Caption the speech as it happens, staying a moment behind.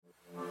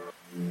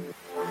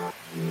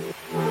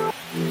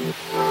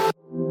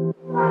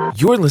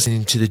You're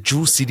listening to the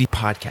Jewel City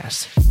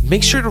Podcast.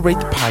 Make sure to rate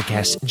the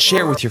podcast and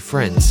share it with your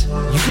friends.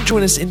 You can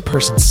join us in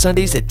person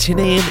Sundays at 10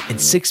 a.m.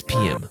 and 6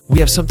 p.m. We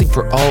have something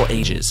for all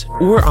ages,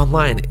 or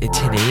online at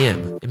 10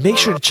 a.m. And make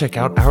sure to check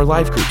out our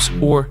live groups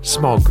or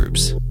small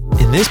groups.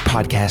 In this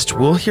podcast,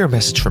 we'll hear a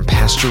message from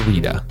Pastor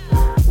Rita.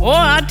 Well,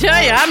 I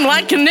tell you, I'm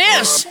liking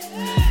this.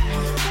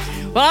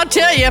 Well, I'll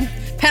tell you,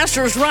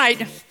 Pastor's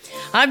right.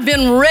 I've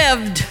been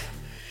revved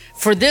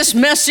for this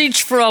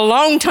message for a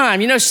long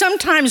time. You know,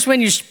 sometimes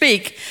when you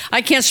speak,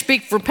 I can't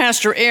speak for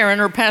Pastor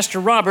Aaron or Pastor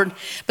Robert,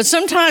 but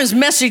sometimes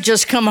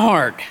messages come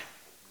hard,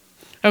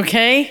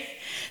 okay?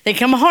 They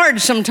come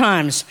hard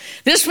sometimes.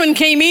 This one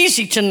came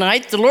easy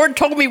tonight. The Lord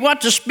told me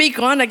what to speak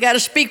on. I got to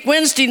speak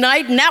Wednesday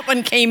night, and that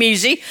one came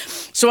easy.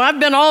 So I've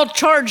been all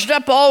charged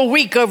up all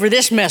week over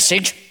this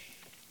message,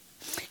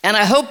 and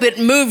I hope it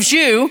moves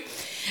you.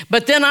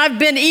 But then I've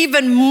been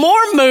even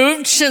more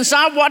moved since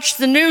I watched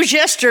the news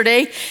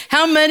yesterday.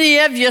 How many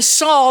of you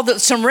saw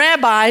that some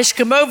rabbis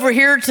come over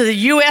here to the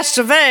US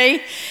of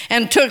A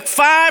and took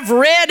 5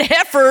 red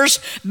heifers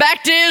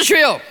back to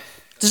Israel?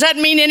 Does that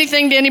mean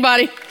anything to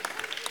anybody?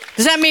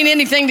 Does that mean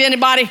anything to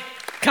anybody?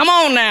 Come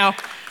on now.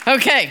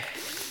 Okay.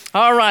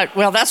 All right.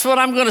 Well, that's what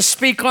I'm going to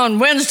speak on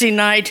Wednesday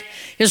night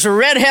is a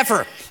red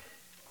heifer.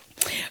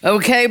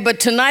 Okay, but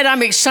tonight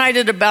I'm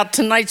excited about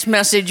tonight's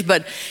message.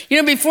 But, you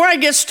know, before I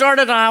get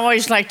started, I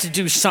always like to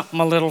do something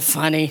a little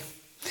funny.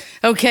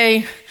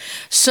 Okay,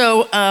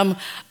 so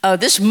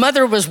this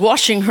mother was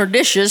washing her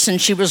dishes, and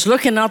she was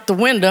looking out the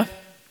window,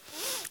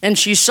 and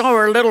she saw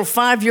her little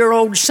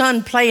 5-year-old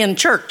son play in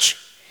church.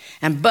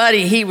 And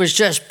Buddy, he was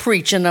just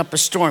preaching up a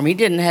storm. He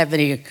didn't have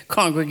any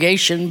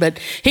congregation, but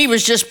he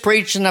was just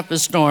preaching up a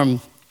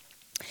storm.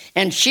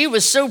 And she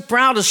was so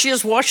proud as she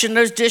was washing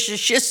those dishes.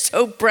 She's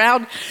so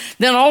proud.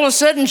 Then all of a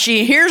sudden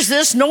she hears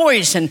this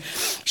noise and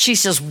she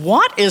says,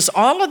 what is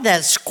all of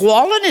that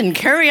squalling and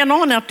carrying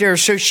on out there?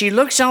 So she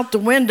looks out the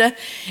window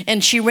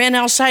and she ran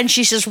outside and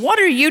she says, what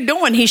are you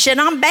doing? He said,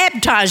 I'm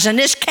baptizing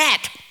this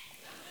cat.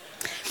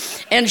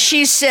 And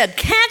she said,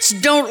 cats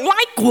don't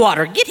like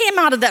water. Get him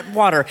out of that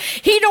water.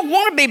 He don't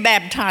want to be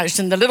baptized.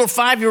 And the little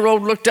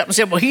 5-year-old looked up and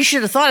said, well, he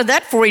should have thought of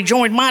that before he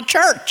joined my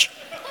church.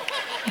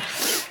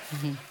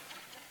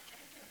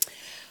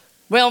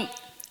 Well,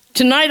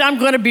 tonight I'm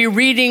going to be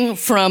reading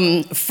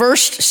from 1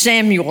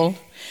 Samuel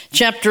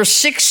chapter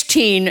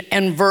 16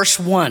 and verse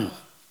 1.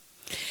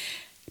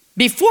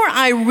 Before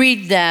I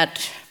read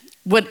that,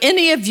 would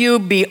any of you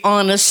be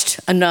honest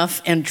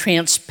enough and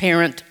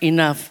transparent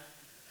enough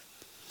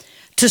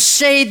to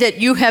say that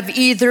you have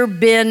either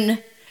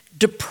been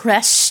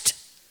depressed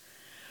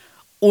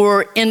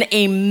or in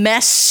a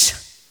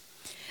mess,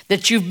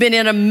 that you've been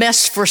in a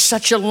mess for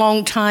such a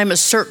long time, a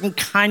certain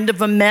kind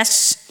of a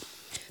mess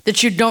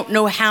that you don't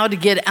know how to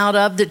get out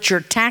of, that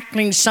you're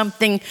tackling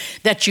something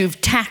that you've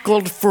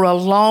tackled for a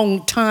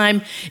long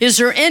time? Is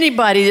there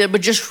anybody that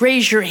would just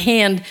raise your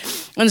hand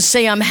and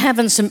say, I'm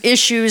having some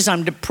issues,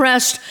 I'm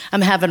depressed,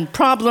 I'm having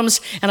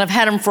problems, and I've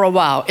had them for a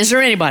while? Is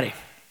there anybody?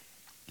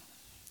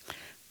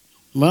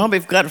 Well,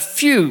 we've got a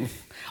few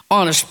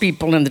honest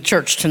people in the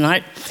church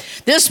tonight.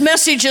 This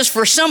message is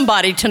for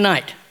somebody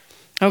tonight,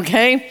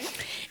 okay?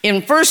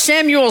 In 1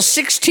 Samuel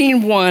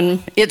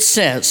 16:1, it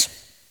says,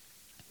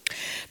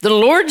 the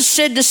Lord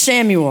said to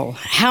Samuel,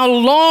 how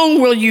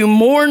long will you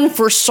mourn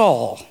for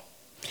Saul,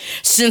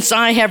 since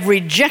I have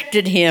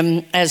rejected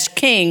him as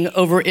king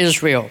over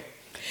Israel?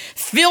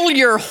 Fill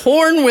your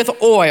horn with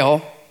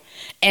oil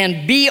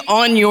and be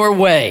on your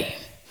way.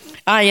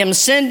 I am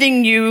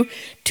sending you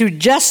to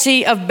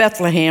Jesse of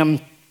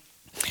Bethlehem.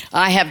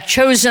 I have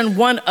chosen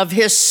one of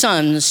his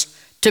sons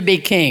to be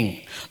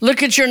king.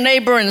 Look at your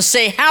neighbor and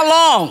say, how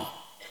long?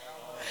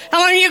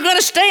 How long are you going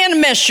to stay in the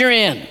mess you're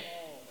in?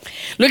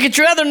 Look at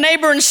your other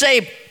neighbor and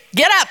say,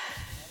 get up,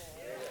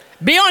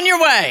 be on your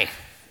way.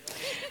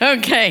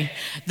 Okay,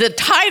 the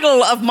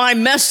title of my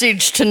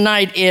message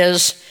tonight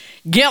is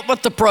Get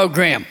With the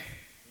Program.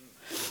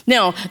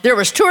 Now, there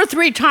was 2 or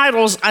 3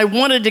 titles I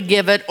wanted to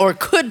give it or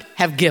could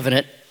have given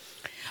it,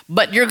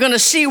 but you're going to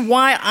see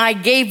why I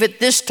gave it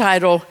this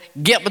title,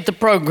 Get With the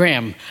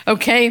Program,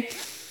 okay?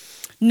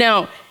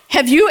 Now,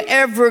 have you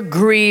ever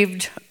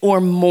grieved or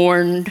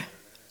mourned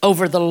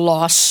over the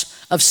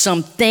loss of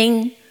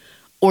something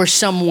or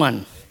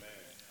someone?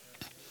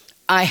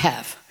 I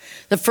have.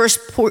 The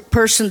first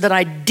person that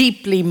I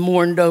deeply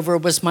mourned over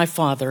was my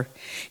father.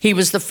 He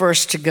was the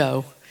first to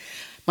go.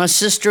 My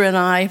sister and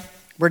I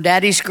were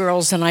daddy's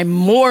girls, and I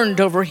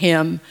mourned over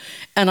him,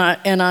 and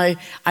I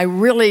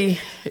really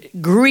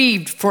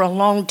grieved for a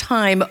long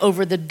time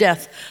over the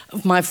death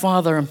of my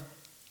father.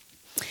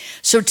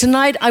 So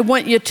tonight I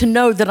want you to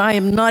know that I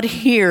am not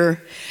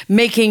here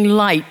making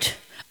light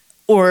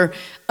or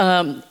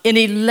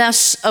any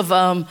less of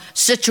a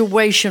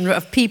situation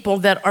of people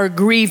that are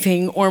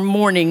grieving or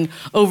mourning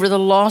over the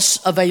loss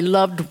of a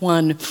loved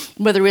one,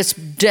 whether it's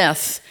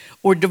death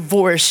or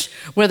divorce,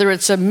 whether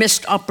it's a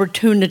missed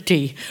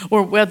opportunity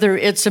or whether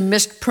it's a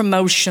missed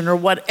promotion or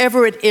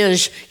whatever it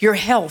is, your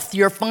health,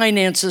 your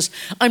finances.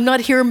 I'm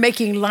not here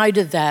making light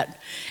of that.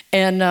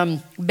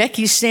 And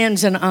Becky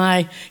Sands and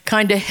I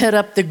kind of head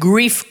up the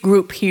grief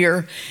group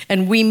here,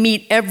 and we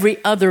meet every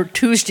other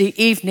Tuesday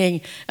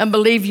evening. And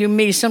believe you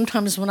me,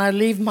 sometimes when I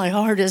leave, my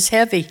heart is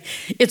heavy.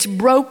 It's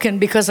broken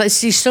because I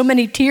see so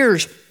many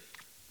tears.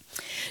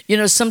 You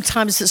know,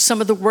 sometimes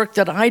some of the work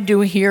that I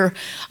do here,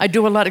 I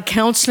do a lot of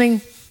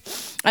counseling.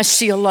 I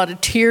see a lot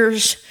of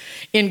tears.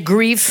 In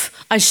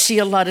grief, I see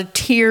a lot of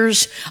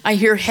tears. I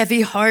hear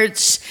heavy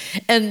hearts.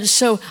 And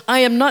so I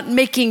am not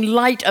making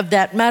light of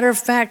that. Matter of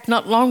fact,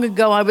 not long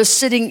ago, I was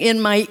sitting in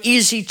my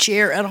easy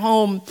chair at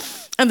home,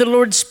 and the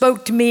Lord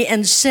spoke to me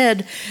and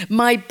said,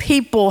 "My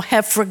people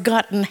have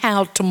forgotten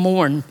how to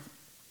mourn."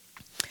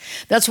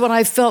 That's what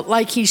I felt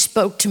like He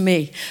spoke to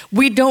me.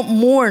 We don't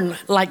mourn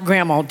like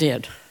Grandma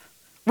did.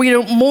 We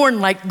don't mourn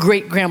like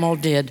great-grandma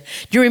did.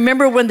 Do you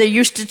remember when they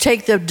used to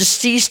take the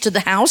deceased to the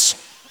house?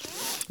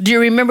 Do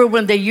you remember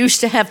when they used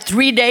to have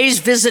 3 days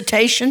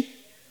visitation?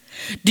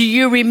 Do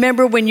you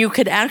remember when you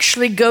could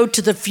actually go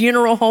to the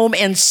funeral home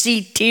and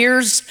see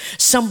tears,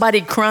 somebody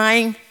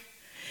crying?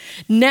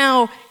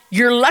 Now,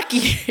 you're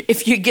lucky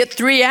if you get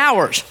 3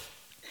 hours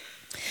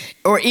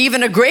or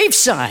even a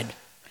graveside.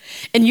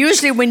 And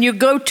usually when you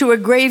go to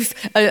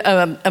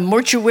a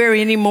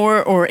mortuary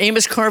anymore, or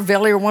Amos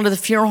Carvelli or one of the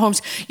funeral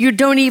homes, you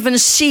don't even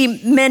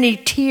see many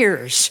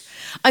tears.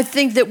 I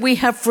think that we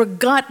have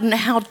forgotten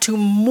how to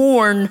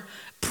mourn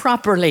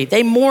properly.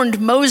 They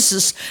mourned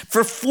Moses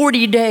for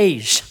 40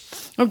 days.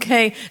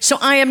 Okay, so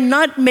I am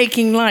not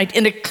making light.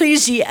 In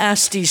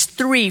Ecclesiastes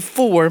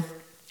 3:4,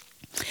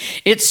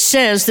 it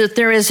says that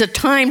there is a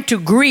time to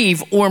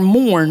grieve or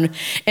mourn,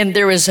 and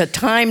there is a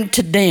time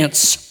to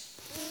dance.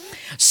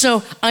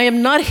 So I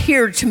am not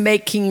here to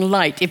making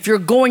light. If you're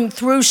going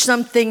through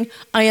something,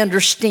 I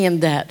understand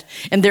that.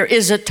 And there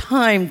is a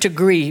time to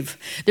grieve.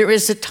 There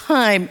is a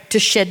time to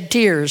shed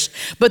tears.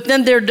 But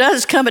then there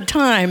does come a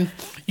time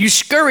you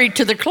scurry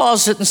to the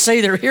closet and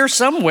say, "They're here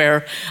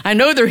somewhere. I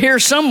know they're here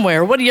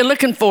somewhere. What are you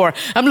looking for?"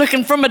 "I'm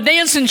looking for my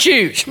dancing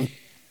shoes."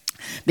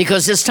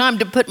 Because it's time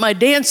to put my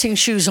dancing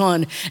shoes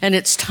on, and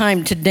it's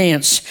time to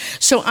dance.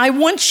 So I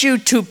want you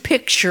to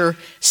picture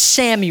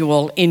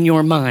Samuel in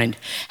your mind.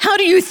 How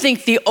do you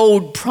think the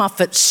old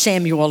prophet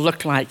Samuel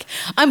looked like?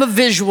 I'm a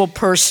visual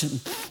person.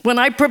 When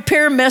I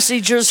prepare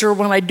messages or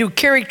when I do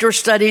character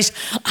studies,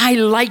 I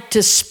like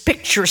to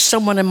picture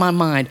someone in my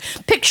mind.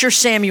 Picture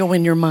Samuel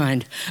in your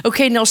mind.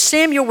 Okay, now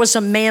Samuel was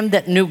a man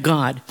that knew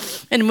God.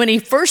 And when he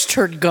first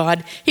heard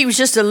God, he was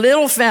just a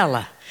little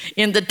fella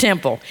in the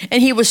temple.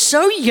 And he was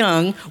so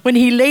young, when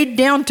he laid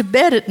down to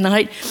bed at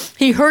night,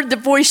 he heard the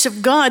voice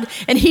of God,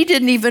 and he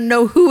didn't even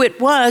know who it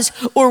was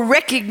or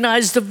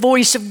recognize the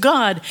voice of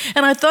God.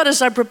 And I thought,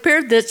 as I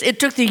prepared this, it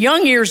took the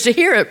young ears to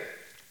hear it,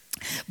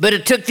 but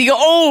it took the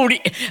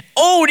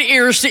old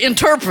ears to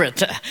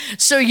interpret.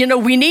 So, you know,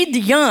 we need the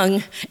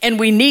young and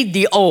we need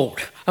the old.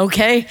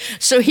 Okay,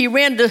 so he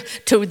ran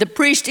to the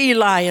priest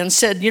Eli and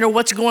said, "You know,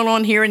 what's going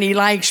on here?" And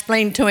Eli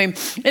explained to him.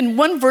 And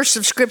one verse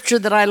of scripture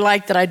that I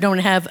like that I don't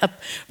have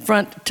up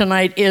front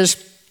tonight is,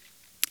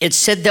 it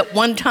said that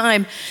one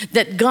time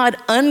that God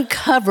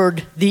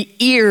uncovered the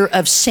ear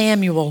of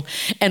Samuel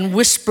and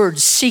whispered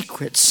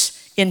secrets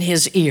in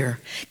his ear.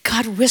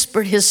 God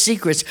whispered his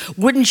secrets.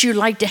 Wouldn't you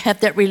like to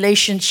have that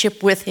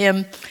relationship with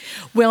him?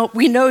 Well,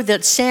 we know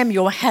that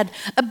Samuel had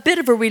a bit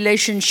of a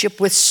relationship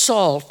with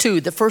Saul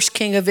too, the first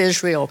king of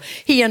Israel.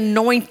 He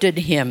anointed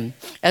him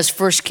as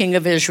first king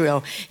of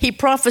Israel. He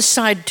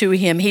prophesied to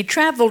him. He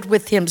traveled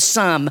with him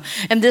some,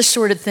 and this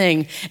sort of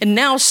thing. And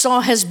now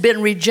Saul has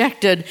been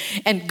rejected,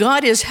 and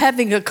God is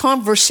having a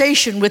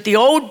conversation with the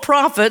old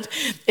prophet,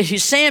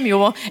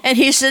 Samuel, and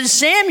he says,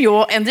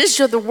 "Samuel," and these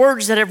are the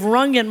words that have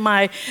rung in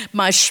my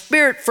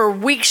spirit for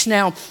weeks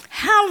now.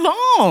 How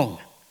long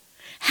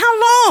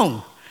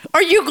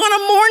are you going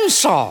to mourn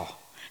Saul?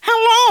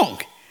 How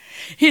long?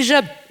 He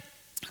said,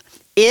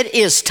 "It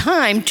is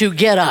time to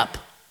get up.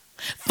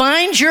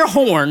 Find your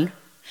horn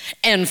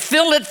and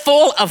fill it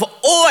full of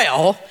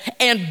oil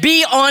and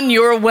be on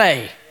your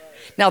way."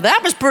 Now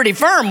that was pretty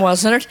firm,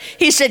 wasn't it?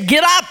 He said,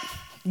 "Get up,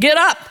 get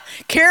up."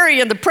 Carrie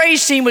and the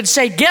praise team would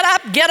say, "Get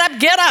up, get up,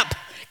 get up.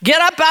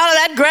 Get up out of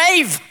that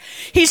grave."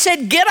 He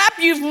said, "Get up,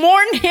 you've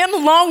mourned him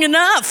long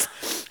enough."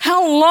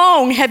 How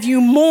long have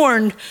you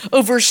mourned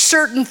over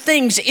certain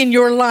things in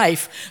your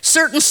life,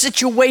 certain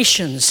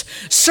situations,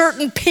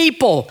 certain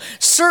people,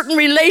 certain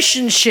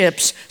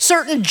relationships,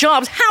 certain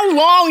jobs? How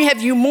long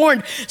have you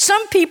mourned?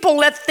 Some people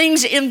let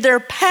things in their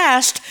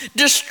past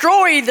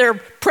destroy their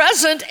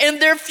present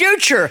and their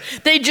future.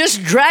 They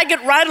just drag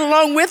it right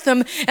along with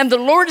them. And the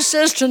Lord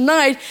says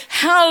tonight,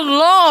 how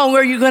long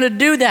are you going to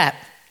do that?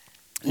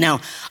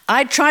 Now,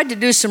 I tried to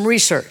do some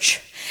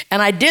research,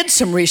 and I did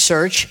some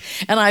research,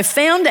 and I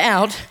found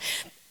out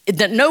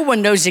that no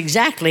one knows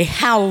exactly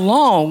how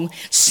long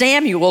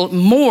Samuel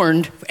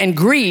mourned and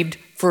grieved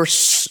for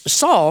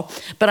Saul,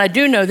 but I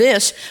do know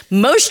this.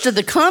 Most of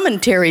the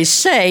commentaries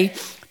say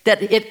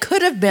that it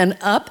could have been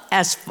up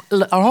as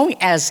long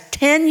as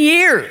 10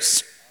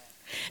 years.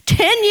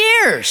 10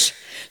 years.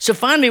 So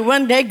finally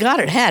one day God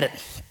had it.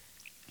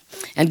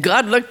 And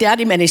God looked at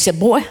him and he said,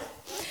 boy,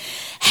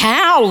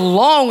 how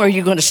long are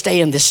you going to stay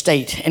in this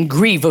state and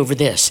grieve over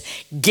this?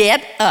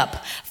 Get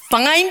up,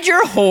 find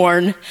your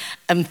horn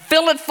and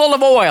fill it full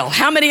of oil.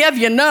 How many of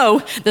you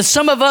know that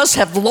some of us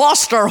have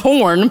lost our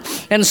horn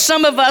and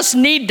some of us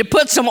need to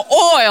put some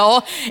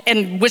oil,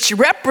 and which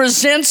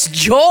represents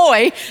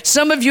joy?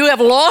 Some of you have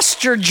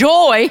lost your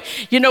joy.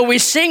 You know, we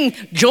sing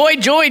joy,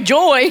 joy,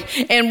 joy,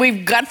 and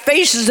we've got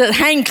faces that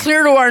hang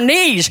clear to our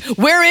knees.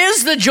 Where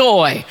is the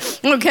joy?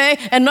 Okay,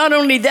 and not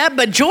only that,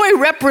 but joy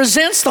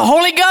represents the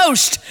Holy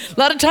Ghost. A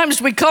lot of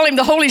times we call him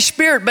the Holy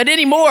Spirit, but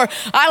anymore,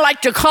 I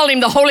like to call him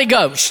the Holy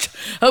Ghost.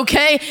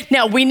 Okay,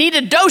 now we need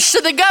a dose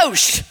of the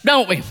Ghost,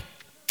 don't we?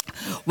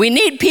 We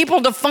need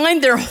people to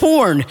find their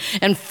horn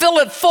and fill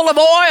it full of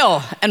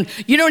oil. And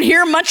you don't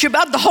hear much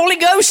about the Holy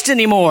Ghost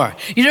anymore.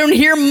 You don't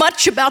hear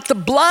much about the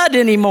blood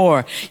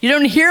anymore. You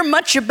don't hear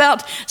much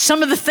about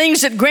some of the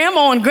things that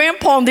Grandma and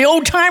Grandpa and the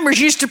old timers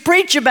used to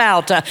preach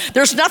about.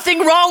 There's nothing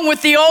wrong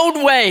with the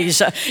old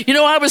ways. You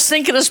know, I was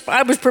thinking as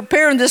I was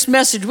preparing this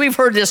message, we've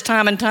heard this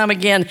time and time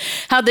again,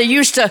 how they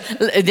used to,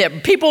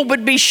 that people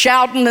would be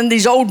shouting in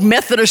these old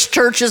Methodist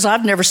churches.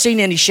 I've never seen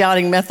any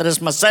shouting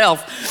Methodists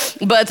myself,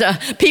 but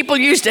people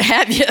used to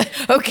have you,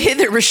 okay,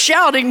 they were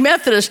shouting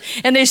Methodists,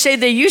 and they say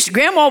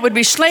Grandma would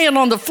be slaying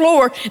on the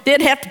floor.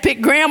 They'd have to pick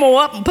Grandma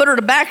up and put her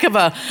to the back of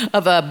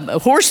a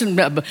horse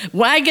and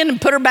wagon and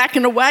put her back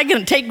in the wagon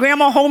and take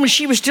Grandma home, and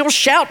she was still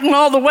shouting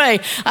all the way.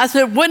 I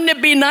said, wouldn't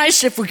it be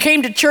nice if we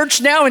came to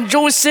church now in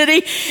Joy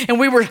City and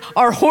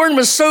our horn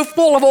was so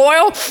full of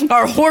oil,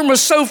 our horn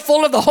was so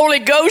full of the Holy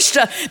Ghost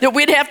that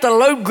we'd have to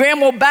load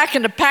Grandma back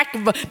in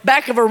the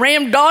back of a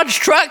Ram Dodge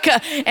truck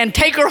and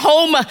take her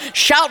home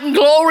shouting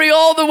glory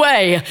all the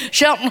way,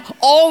 shouting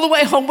all the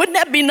way home. Wouldn't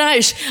that be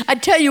nice? I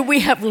tell you, we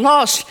have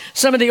lost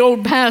some of the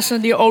old past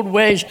and the old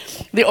ways.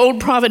 The old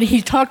prophet,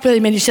 he talked with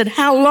him and he said,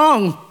 how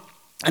long?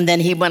 And then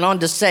he went on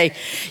to say,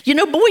 you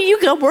know, boy, you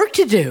got work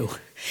to do.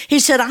 He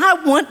said, I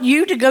want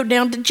you to go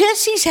down to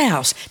Jesse's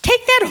house.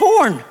 Take that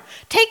horn.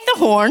 Take the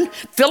horn,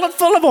 fill it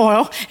full of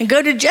oil, and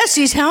go to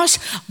Jesse's house,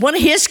 one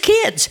of his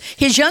kids,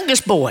 his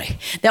youngest boy,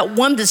 that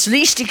one that's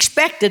least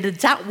expected,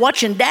 that's out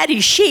watching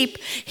daddy's sheep.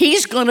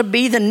 He's going to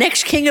be the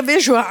next king of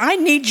Israel. I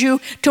need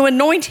you to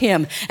anoint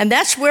him. And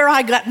that's where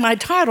I got my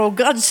title.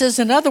 God says,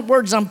 in other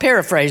words, I'm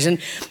paraphrasing.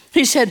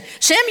 He said,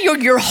 Samuel,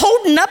 you're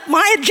holding up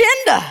my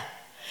agenda.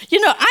 You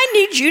know, I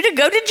need you to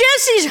go to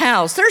Jesse's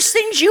house. There's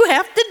things you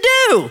have to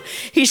do.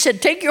 He said,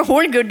 take your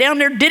horn, go down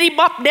there,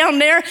 diddy-bop down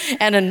there,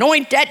 and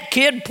anoint that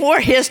kid, pour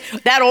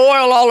that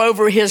oil all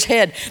over his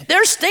head.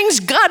 There's things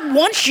God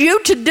wants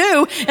you to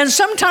do, and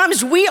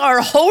sometimes we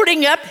are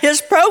holding up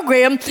his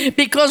program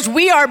because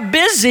we are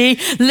busy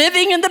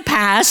living in the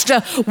past.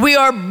 We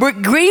are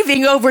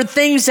grieving over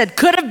things that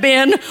could have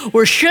been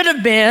or should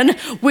have been.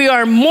 We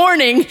are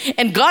mourning,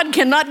 and God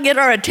cannot get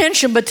our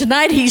attention, but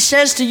tonight he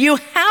says to you,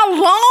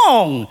 how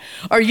long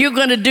are you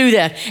going to do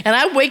that? And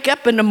I wake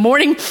up in the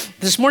morning.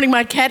 This morning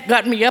my cat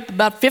got me up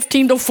about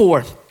 15 to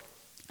 4.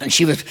 And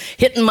she was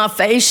hitting my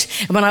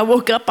face. And when I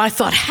woke up, I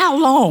thought, how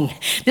long?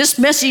 This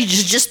message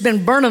has just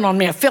been burning on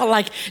me. I felt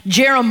like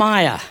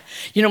Jeremiah.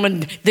 You know,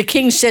 when the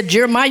king said,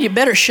 Jeremiah, you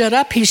better shut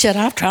up. He said,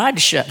 I've tried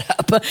to shut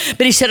up. But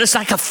he said, it's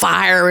like a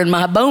fire in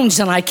my bones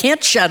and I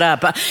can't shut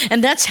up.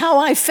 And that's how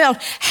I felt.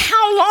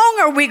 How long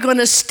are we going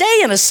to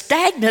stay in a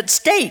stagnant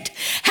state?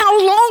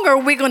 How long are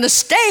we going to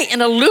stay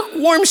in a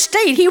lukewarm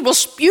state? He will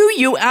spew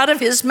you out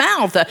of his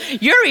mouth.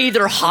 You're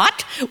either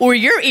hot or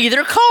you're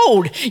either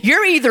cold.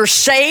 You're either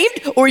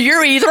saved or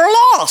you're either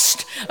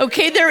lost.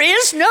 Okay, there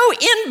is no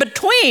in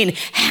between.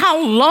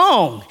 How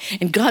long?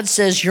 And God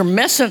says, you're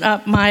messing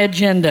up my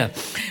agenda.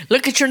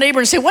 Look at your neighbor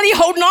and say, what are you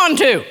holding on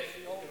to?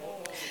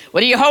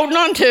 What are you holding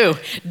on to?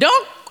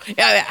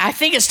 I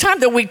think it's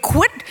time that we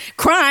quit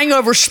crying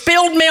over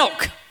spilled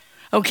milk.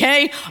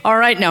 Okay? All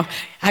right, now,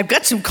 I've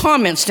got some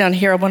comments down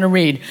here I want to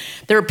read.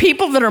 There are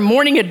people that are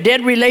mourning a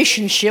dead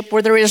relationship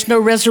where there is no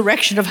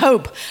resurrection of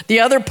hope. The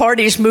other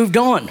party's moved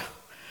on.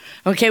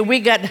 Okay, we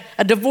got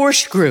a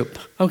divorce group,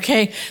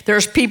 okay?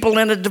 There's people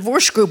in a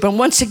divorce group, and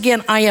once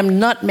again, I am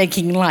not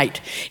making light.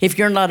 If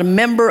you're not a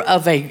member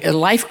of a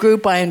life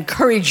group, I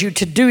encourage you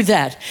to do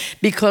that,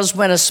 because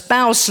when a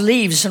spouse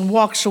leaves and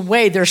walks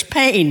away, there's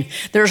pain,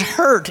 there's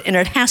hurt, and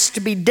it has to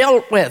be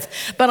dealt with.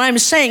 But I'm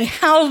saying,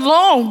 how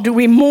long do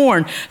we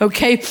mourn,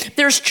 okay?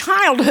 There's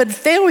childhood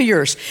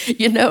failures,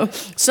 you know.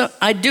 So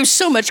I do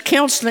so much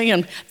counseling,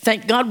 and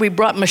thank God we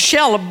brought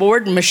Michelle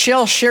aboard, and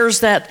Michelle shares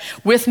that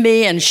with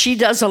me, and she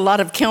does a lot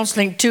of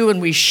counseling too,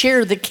 and we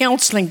share the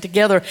counseling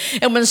together.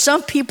 And when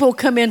some people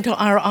come into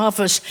our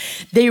office,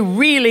 they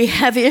really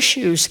have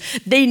issues.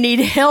 They need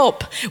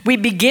help. We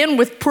begin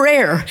with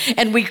prayer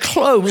and we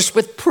close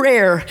with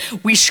prayer.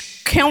 We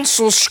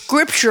counsel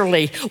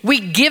scripturally.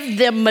 We give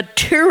them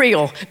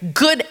material,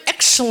 good,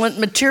 excellent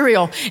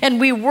material, and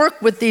we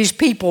work with these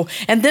people.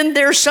 And then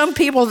there are some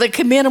people that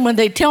come in, and when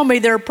they tell me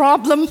their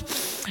problem,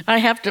 I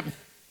have to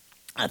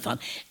I thought,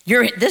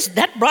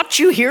 that brought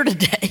you here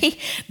today.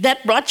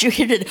 That brought you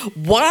here today.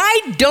 Why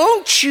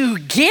don't you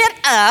get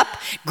up,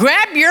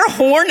 grab your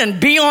horn, and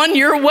be on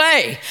your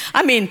way?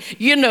 I mean,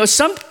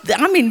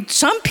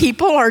 some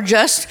people are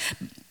just,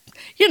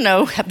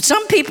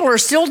 some people are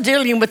still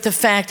dealing with the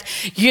fact,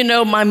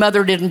 my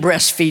mother didn't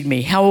breastfeed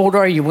me. How old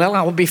are you? Well,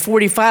 I will be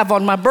 45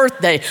 on my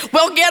birthday.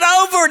 Well, get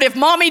over it. If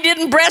mommy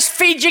didn't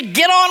breastfeed you,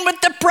 get on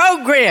with the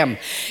program.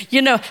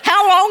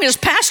 How long is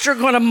Pastor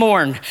going to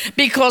mourn?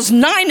 Because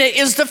Nina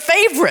is the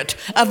favorite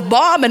of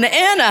Bob and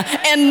Anna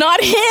and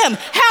not him.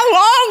 How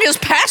long is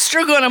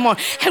Pastor going to mourn?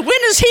 When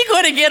is he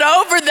going to get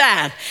over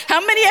that?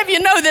 How many of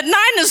you know that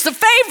Nina's the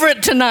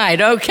favorite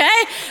tonight,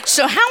 okay?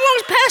 So how long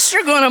is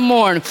Pastor going to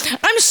mourn?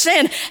 I'm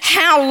saying,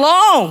 how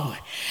long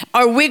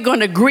are we going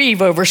to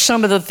grieve over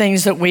some of the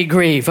things that we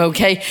grieve,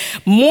 okay?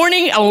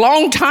 Mourning a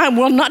long time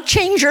will not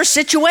change your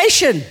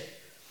situation.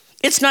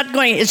 It's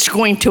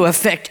going to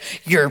affect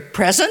your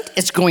present.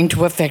 It's going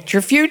to affect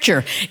your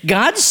future.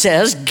 God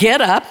says, get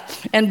up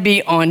and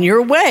be on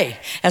your way.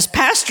 As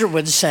Pastor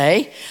would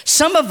say,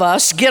 some of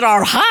us get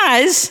our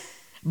highs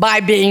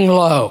by being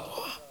low.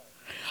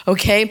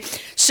 Okay?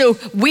 So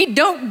I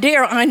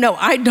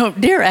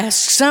don't dare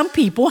ask some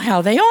people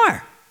how they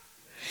are.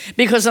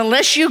 Because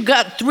unless you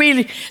got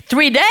three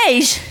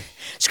days,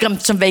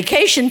 some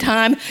vacation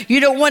time, you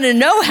don't want to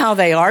know how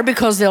they are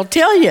because they'll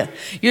tell you.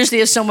 Usually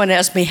if someone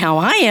asks me how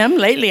I am,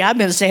 lately I've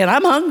been saying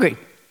I'm hungry.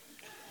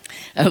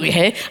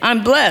 Okay,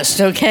 I'm blessed,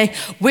 okay?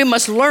 We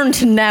must learn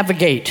to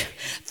navigate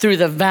through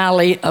the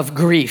valley of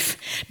grief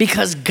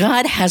because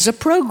God has a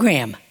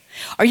program.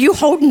 Are you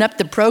holding up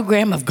the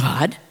program of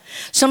God?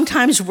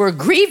 Sometimes we're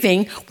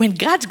grieving when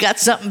God's got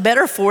something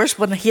better for us.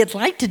 What he'd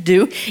like to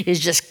do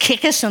is just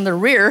kick us in the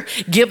rear,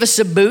 give us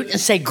a boot and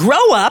say,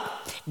 grow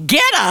up,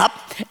 get up,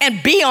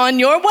 and be on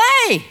your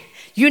way.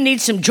 You need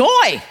some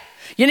joy.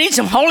 You need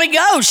some Holy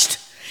Ghost.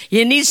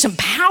 You need some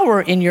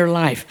power in your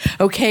life,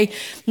 okay?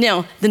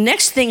 Now, the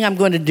next thing I'm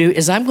going to do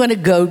is I'm going to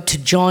go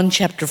to John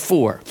chapter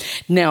 4.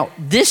 Now,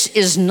 this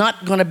is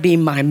not going to be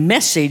my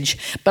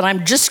message, but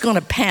I'm just going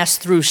to pass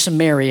through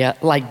Samaria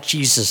like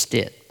Jesus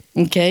did.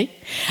 Okay,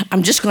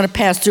 I'm just going to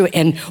pass through.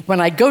 And when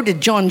I go to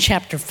John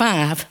chapter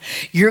 5,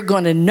 you're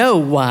going to know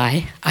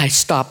why I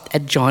stopped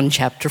at John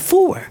chapter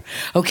 4.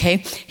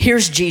 Okay,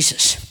 here's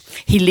Jesus.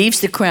 He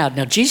leaves the crowd.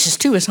 Now, Jesus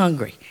too is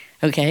hungry.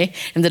 Okay,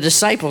 and the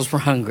disciples were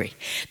hungry.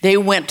 They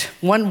went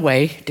one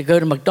way to go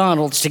to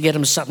McDonald's to get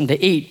them something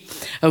to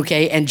eat.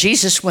 Okay, and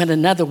Jesus went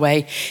another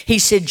way. He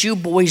said, you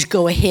boys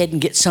go ahead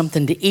and get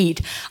something to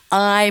eat.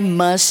 I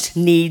must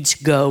needs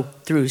go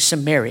through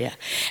Samaria.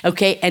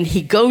 Okay, and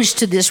he goes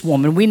to this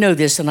woman. We know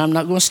this, and I'm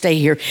not going to stay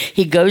here.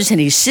 He goes and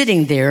he's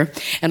sitting there,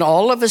 and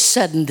all of a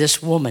sudden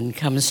this woman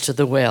comes to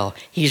the well.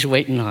 He's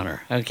waiting on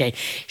her. Okay,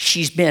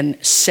 she's been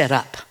set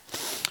up.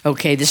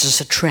 Okay, this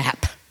is a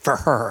trap for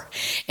her.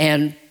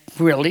 And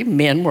really,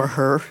 men were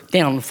her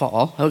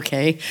downfall,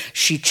 okay?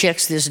 She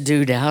checks this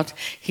dude out.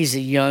 He's a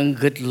young,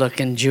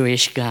 good-looking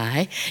Jewish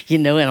guy,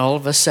 and all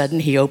of a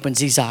sudden he opens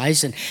his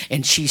eyes and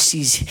he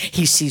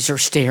sees her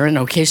staring,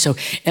 okay? So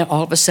and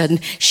all of a sudden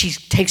she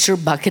takes her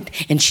bucket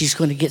and she's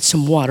going to get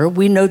some water.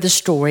 We know the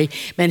story.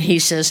 And he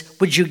says,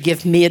 would you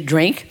give me a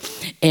drink?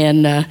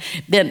 And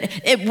then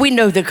we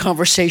know the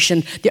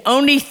conversation. The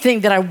only thing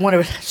that I want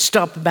to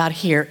stop about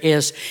here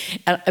is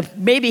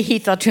maybe he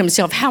thought to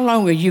himself, how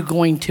long are you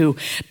going to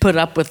put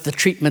up with the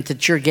treatment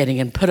that you're getting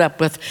and put up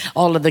with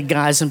all of the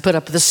guys and put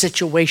up with the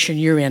situation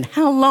you're in?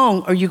 How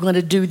long are you going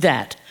to do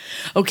that?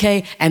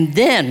 Okay, and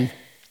then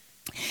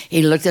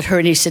he looked at her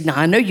and he said, now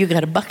I know you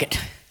got a bucket.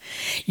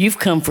 You've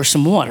come for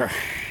some water.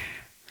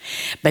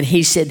 But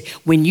he said,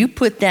 when you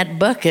put that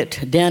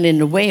bucket down in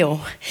the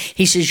well,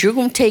 he says, you're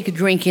going to take a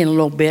drink in a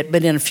little bit,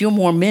 but in a few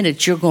more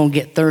minutes, you're going to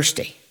get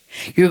thirsty.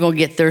 You're going to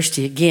get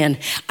thirsty again.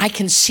 I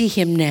can see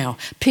him now.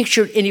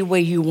 Picture it any way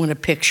you want to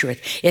picture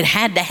it. It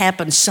had to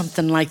happen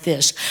something like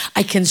this.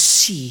 I can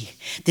see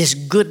this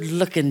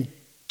good-looking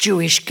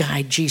Jewish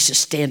guy, Jesus,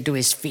 stand to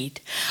his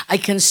feet. I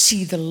can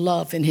see the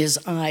love in his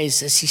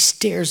eyes as he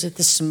stares at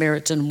the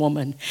Samaritan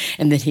woman.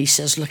 And then he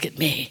says, look at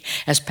me.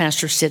 As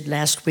Pastor said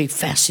last week,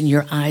 fasten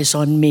your eyes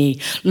on me.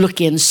 Look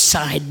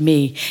inside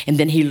me. And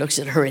then he looks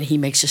at her and he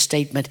makes a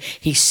statement.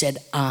 He said,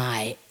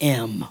 I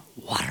am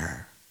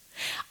water.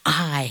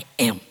 I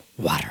am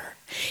water.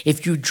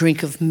 If you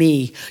drink of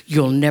me,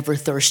 you'll never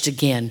thirst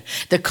again.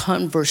 The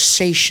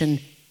conversation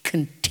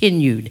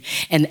continued,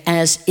 and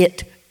as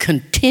it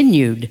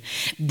continued,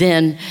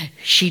 then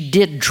she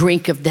did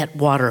drink of that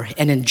water.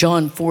 And in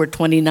John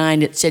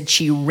 4:29, it said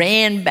she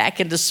ran back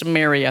into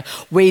Samaria,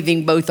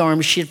 waving both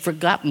arms. She had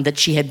forgotten that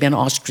she had been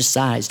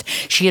ostracized.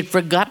 She had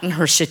forgotten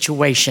her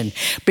situation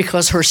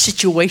because her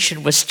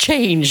situation was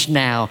changed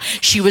now.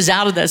 She was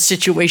out of that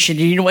situation.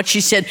 And you know what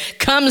she said?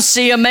 Come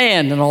see a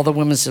man. And all the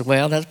women said,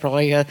 well, that's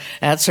probably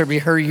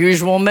her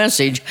usual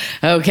message.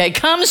 Okay,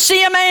 come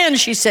see a man,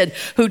 she said,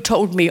 who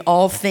told me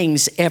all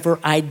things ever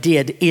I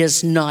did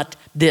is not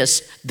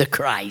the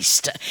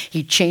Christ.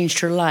 He changed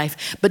her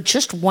life. But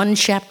just one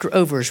chapter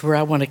over is where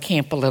I want to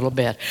camp a little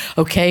bit,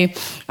 okay?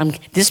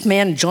 This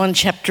man, John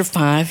chapter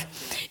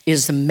 5,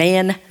 is the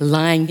man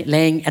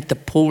laying at the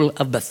pool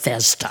of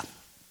Bethesda.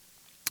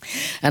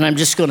 And I'm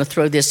just going to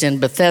throw this in.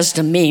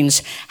 Bethesda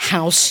means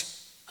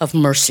house of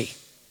mercy.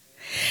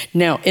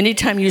 Now,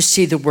 anytime you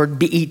see the word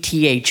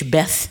B-E-T-H,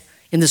 Beth,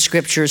 in the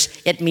scriptures,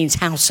 it means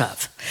house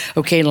of.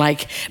 Okay,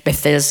 like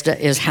Bethesda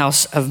is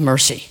house of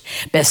mercy.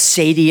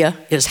 Bethsaida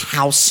is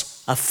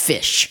house of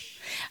fish.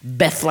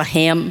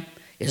 Bethlehem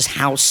is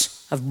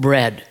house of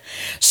bread.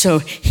 So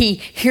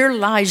here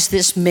lies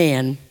this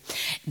man.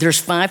 There's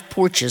 5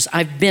 porches.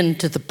 I've been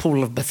to the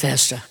pool of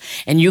Bethesda.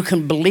 And you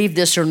can believe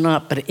this or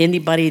not, but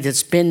anybody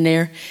that's been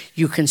there,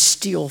 you can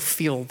still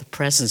feel the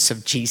presence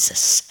of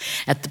Jesus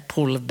at the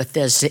pool of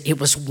Bethesda. It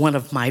was one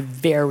of my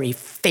very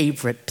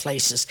favorite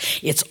places.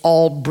 It's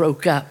all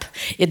broke up.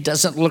 It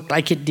doesn't look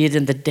like it did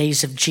in the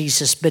days of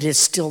Jesus, but it's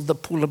still the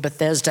pool of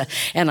Bethesda.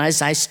 And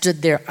as I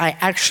stood there, I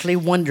actually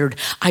wondered,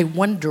 I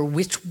wonder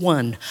which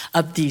one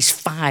of these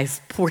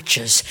 5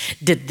 porches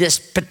did this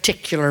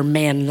particular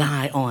man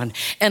lie on.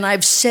 And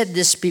I've said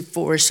this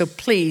before, so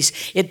please,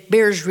 it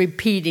bears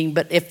repeating,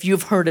 but if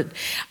you've heard it,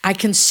 I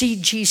can see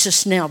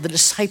Jesus now. The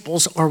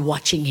disciples are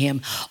watching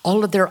him.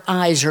 All of their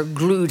eyes are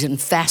glued and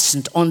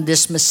fastened on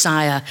this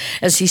Messiah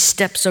as he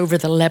steps over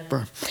the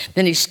leper.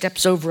 Then he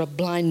steps over a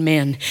blind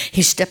man.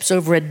 He steps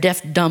over a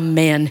deaf, dumb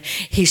man.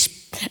 He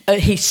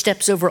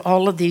steps over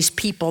all of these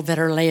people that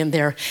are laying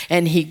there,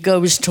 and he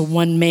goes to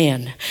one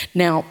man.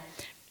 Now,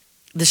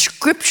 the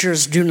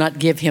scriptures do not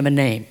give him a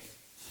name.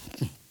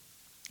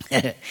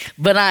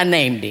 But I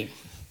named him.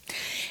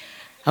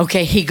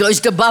 Okay, he goes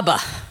to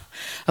Bubba.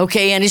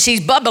 Okay, and he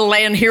sees Bubba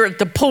laying here at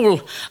the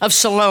pool of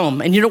Siloam.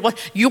 And you know what?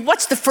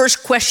 What's the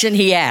first question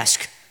he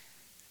asks?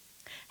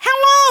 How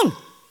long?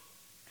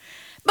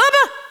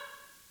 Bubba,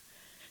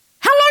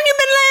 how long you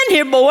been laying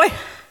here, boy?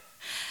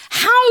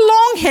 How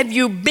long have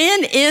you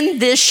been in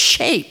this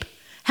shape?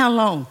 How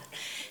long?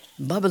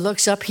 Bubba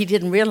looks up. He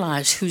didn't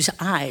realize whose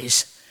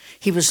eyes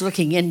he was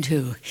looking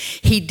into.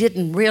 He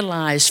didn't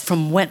realize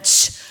from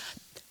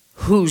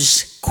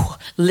whose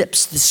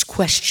lips this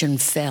question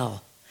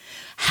fell.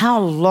 How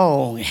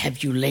long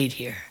have you laid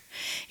here?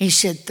 He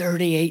said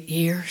 38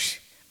 years.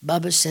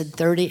 Bubba said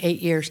 38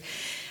 years.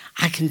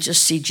 I can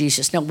just see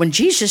Jesus. Now, when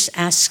Jesus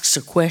asks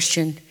a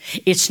question,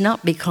 it's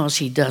not because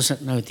he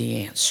doesn't know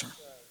the answer.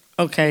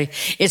 Okay,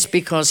 it's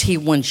because he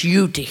wants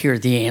you to hear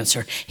the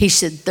answer. He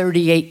said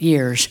 38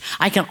 years.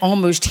 I can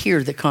almost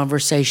hear the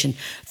conversation.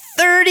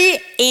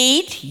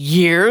 38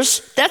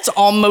 years? That's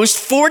almost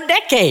 4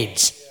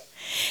 decades.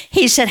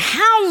 He said,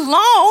 how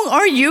long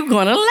are you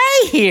going to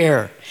lay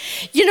here?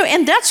 You know,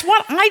 and that's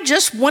what I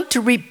just want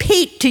to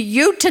repeat to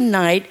you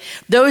tonight,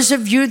 those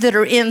of you that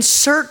are in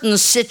certain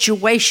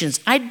situations.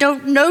 I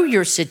don't know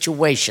your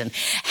situation.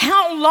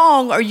 How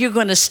long are you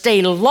going to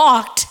stay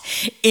locked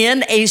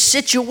in a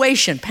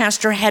situation?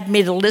 Pastor had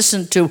me to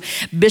listen to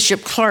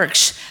Bishop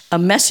Clark's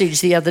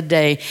message the other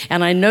day,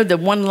 and I know the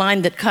one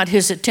line that caught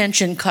his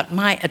attention caught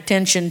my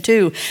attention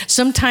too.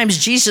 Sometimes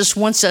Jesus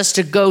wants us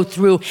to go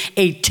through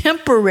a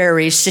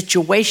temporary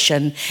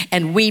situation,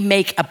 and we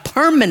make a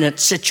permanent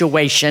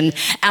situation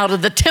out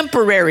of the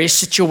temporary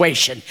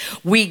situation.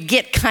 We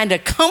get kind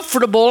of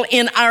comfortable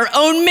in our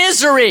own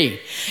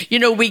misery. You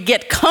know, we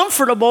get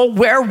comfortable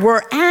where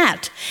we're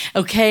at,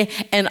 okay?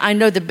 And I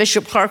know that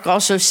Bishop Clark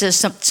also says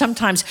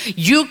sometimes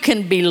you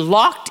can be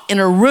locked in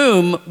a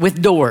room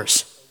with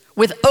doors,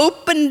 with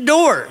open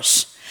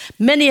doors.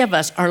 Many of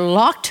us are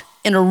locked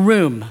in a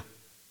room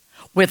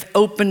with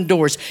open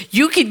doors.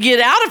 You could get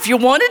out if you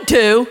wanted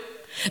to.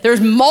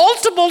 There's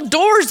multiple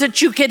doors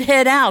that you could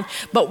head out,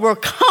 but we're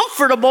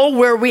comfortable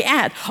where we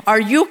at. Are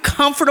you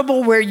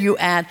comfortable where you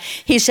at?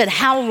 He said,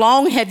 how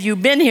long have you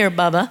been here,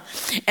 Bubba?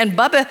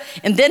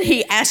 And then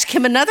he asked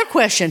him another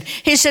question.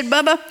 He said,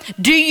 Bubba,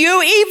 do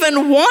you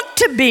even want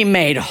to be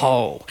made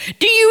whole?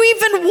 Do you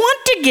even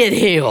want to get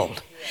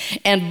healed?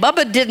 And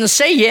Bubba didn't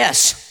say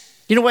yes.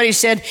 You know what he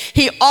said?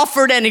 He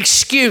offered an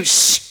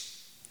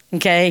excuse,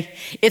 okay?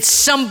 It's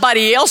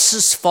somebody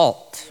else's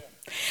fault.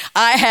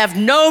 I have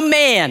no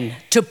man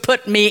to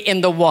put me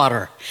in the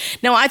water.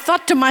 Now, I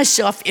thought to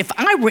myself, if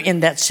I were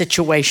in that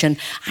situation,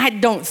 I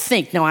don't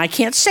think, now I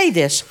can't say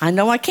this, I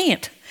know I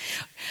can't,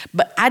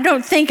 but I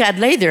don't think I'd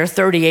lay there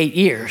 38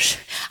 years.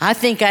 I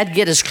think I'd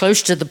get as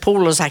close to the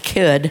pool as I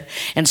could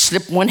and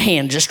slip one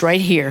hand just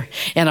right here.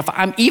 And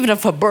even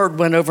if a bird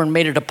went over and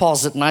made a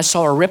deposit and I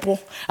saw a ripple,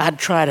 I'd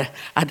try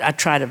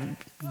to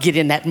get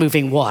in that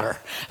moving water,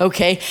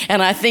 okay?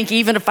 And I think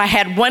even if I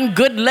had one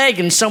good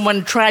leg and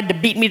someone tried to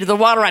beat me to the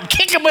water, I'd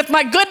kick him with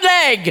my good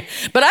leg,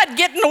 but I'd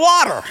get in the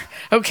water,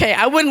 okay?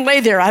 I wouldn't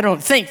lay there, I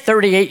don't think,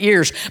 38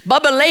 years.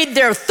 Bubba laid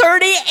there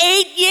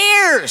 38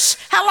 years.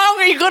 How long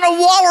are you going to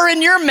wallow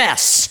in your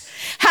mess?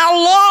 How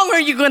long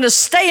are you going to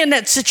stay in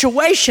that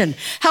situation?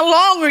 How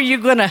long are you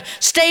going to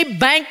stay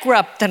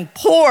bankrupt and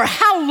poor?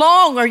 How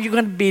long are you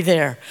going to be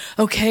there?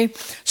 Okay,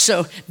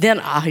 so then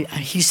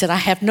he said, I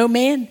have no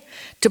man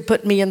to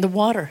put me in the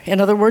water. In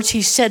other words,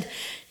 he said,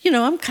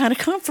 I'm kind of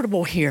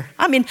comfortable here.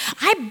 I mean,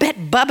 I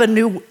bet Bubba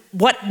knew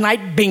what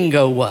night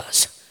bingo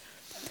was.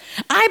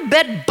 I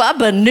bet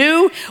Bubba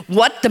knew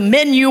what the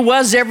menu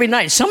was every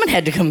night. Someone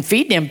had to come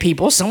feed them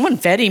people. Someone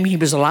fed him. He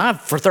was alive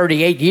for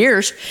 38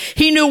 years.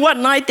 He knew what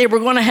night they were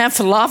going to have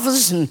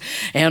falafels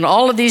and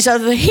all of these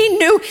other things.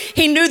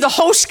 He knew the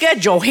whole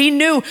schedule. He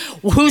knew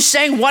who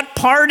sang what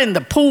part in the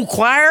pool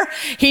choir.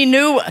 He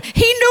knew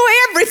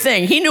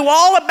everything. He knew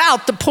all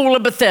about the Pool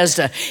of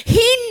Bethesda. He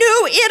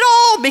knew it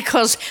all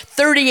because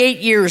 38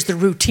 years the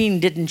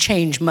routine didn't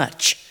change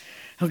much.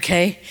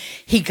 Okay?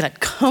 He got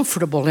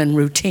comfortable in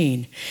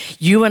routine.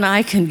 You and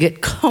I can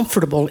get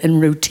comfortable in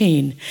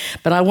routine.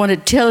 But I want to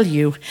tell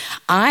you,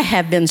 I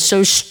have been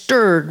so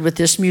stirred with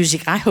this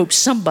music. I hope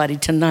somebody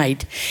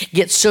tonight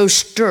gets so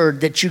stirred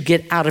that you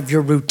get out of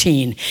your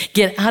routine.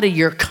 Get out of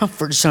your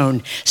comfort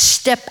zone.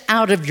 Step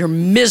out of your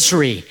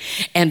misery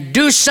and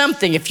do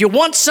something. If you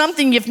want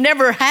something you've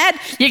never had,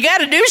 you got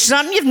to do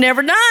something you've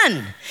never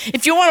done.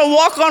 If you want to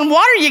walk on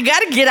water, you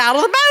got to get out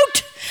of the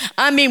boat.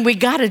 I mean, we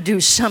got to do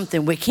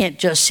something. We can't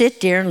just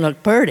sit there and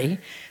look pretty.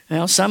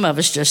 Well, some of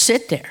us just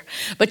sit there.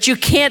 But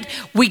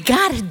we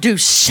got to do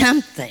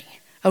something,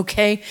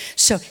 okay?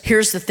 So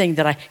here's the thing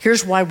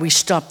here's why we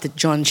stopped at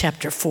John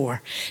chapter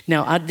 4.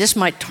 Now, this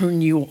might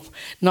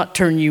not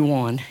turn you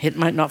on. It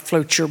might not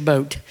float your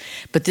boat,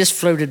 but this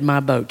floated my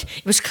boat.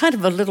 It was kind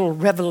of a little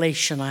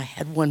revelation I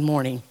had one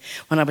morning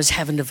when I was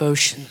having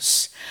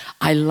devotions.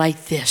 I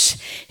like this.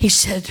 He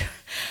said,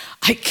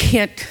 I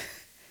can't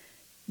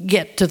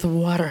get to the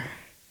water.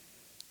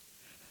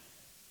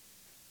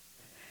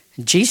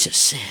 Jesus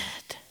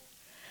said,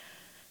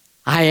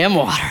 I am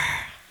water.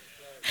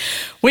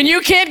 When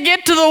you can't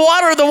get to the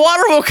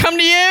water will come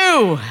to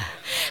you.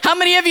 How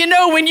many of you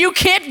know when you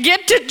can't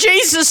get to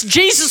Jesus,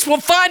 Jesus will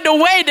find a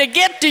way to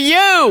get to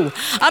you?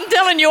 I'm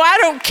telling you, I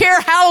don't care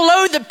how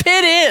low the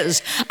pit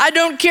is. I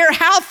don't care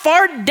how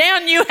far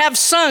down you have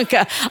sunk.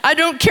 I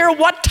don't care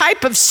what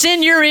type of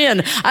sin you're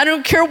in. I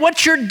don't care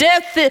what your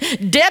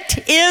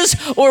debt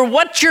is or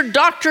what your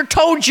doctor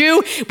told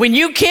you. When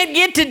you can't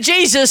get to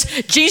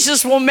Jesus,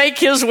 Jesus will make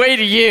his way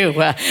to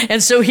you.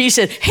 And so he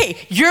said,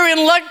 hey, you're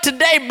in luck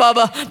today,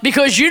 Bubba,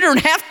 because you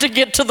don't have to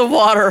get to the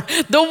water.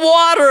 The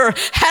water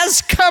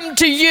has come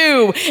to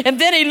you. And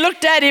then he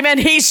looked at him and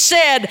he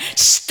said,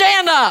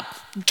 stand up,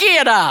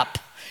 get up,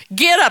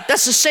 get up.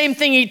 That's the same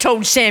thing he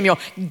told Samuel.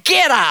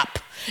 Get up.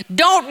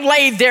 Don't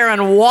lay there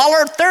and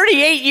waller.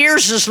 38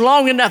 years is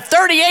long enough.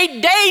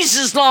 38 days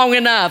is long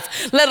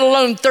enough, let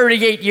alone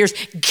 38 years.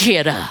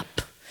 Get up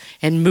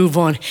and move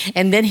on.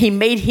 And then he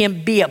made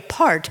him be a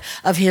part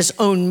of his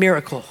own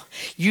miracle.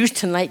 You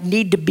tonight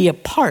need to be a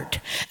part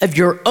of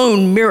your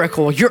own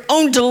miracle, your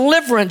own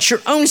deliverance,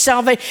 your own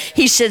salvation.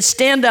 He said,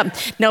 stand up.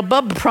 Now,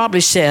 Bubba probably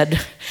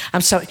said,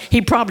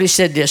 he probably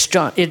said this,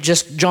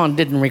 John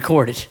didn't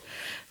record it.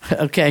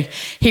 Okay,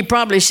 he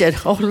probably said,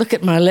 oh, look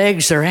at my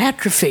legs, they're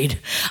atrophied.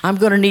 I'm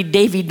going to need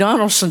Davy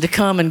Donaldson to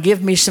come and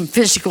give me some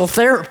physical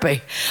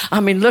therapy. I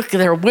mean, look,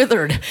 they're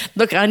withered.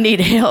 Look, I need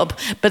help.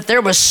 But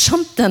there was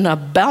something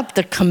about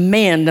the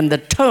command and the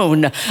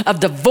tone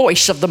of the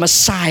voice of the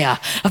Messiah,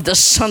 of the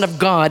Son of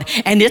God,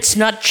 and it's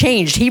not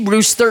changed.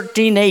 Hebrews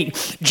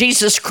 13:8,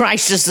 Jesus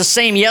Christ is the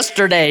same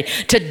yesterday,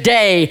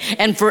 today,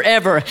 and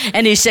forever.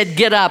 And he said,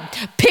 get up,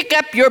 pick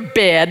up your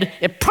bed.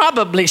 It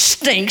probably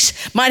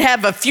stinks, might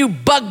have a few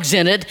bugs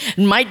in it,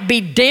 and might be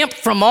damp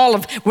from all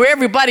of where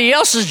everybody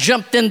else has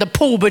jumped in the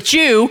pool, but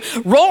you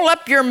roll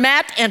up your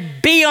mat and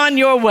be on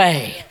your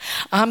way.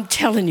 I'm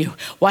telling you,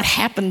 what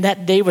happened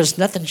that day was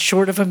nothing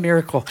short of a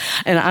miracle.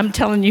 And I'm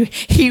telling you,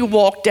 he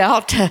walked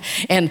out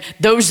and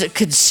those that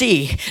could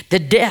see, the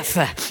deaf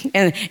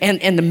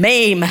and the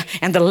maimed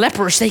and the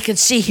lepers, they could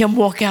see him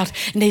walk out.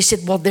 And they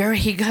said, well, there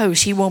he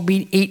goes. He won't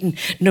be eating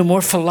no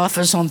more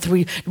falafels on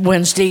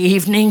Wednesday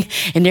evening.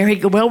 And there he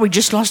goes. Well, we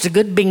just lost a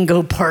good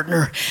bingo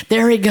partner.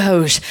 There he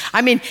goes.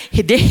 I mean,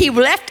 he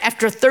left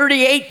after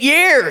 38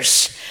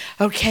 years.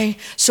 Okay,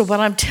 so what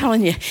I'm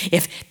telling you,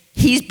 if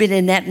he's been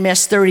in that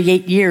mess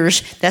 38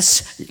 years.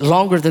 That's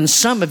longer than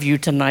some of you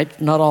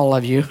tonight. Not all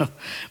of you.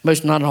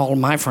 Not all of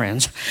my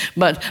friends.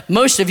 But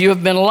most of you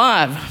have been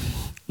alive.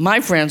 My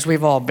friends,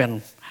 we've all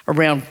been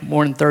around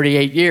more than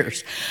 38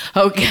 years.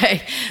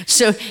 Okay.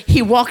 So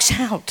he walks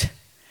out.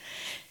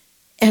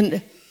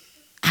 And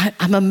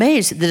I'm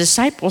amazed. The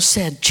disciples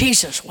said,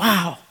 Jesus,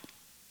 wow.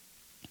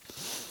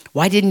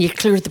 Why didn't you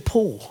clear the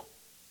pool?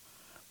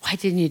 Why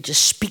didn't you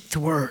just speak the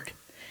word?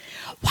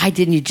 Why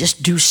didn't you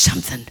just do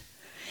something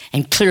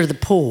and clear the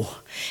pool?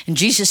 And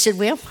Jesus said,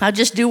 well, I'll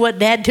just do what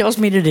Dad tells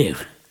me to do.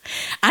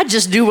 I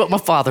just do what my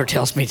Father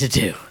tells me to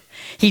do.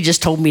 He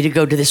just told me to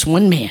go to this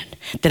one man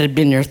that had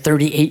been there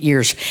 38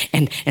 years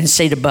and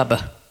say to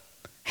Bubba,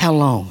 how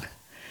long?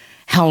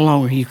 How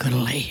long are you going to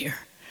lay here?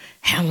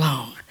 How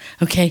long?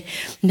 Okay,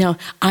 now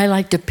I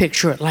like to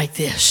picture it like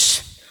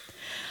this.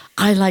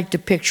 I like to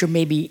picture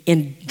maybe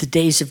in the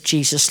days of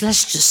Jesus,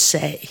 let's just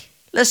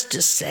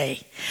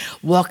say,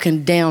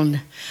 walking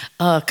down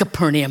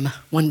Capernaum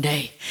one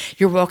day.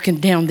 You're walking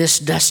down this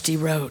dusty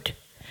road.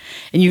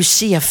 and you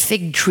see a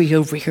fig tree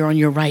over here on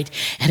your right,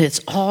 and it's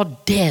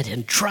all dead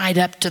and dried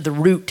up to the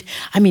root.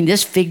 I mean,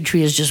 this fig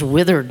tree is just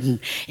withered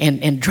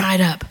and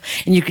dried up.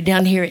 And you go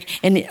down here,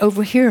 and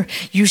over here,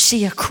 you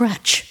see a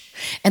crutch.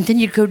 And then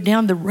you go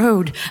down the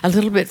road a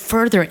little bit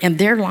further, and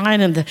there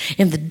lying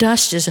in the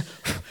dust is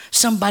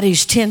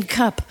somebody's tin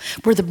cup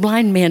where the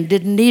blind man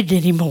didn't need it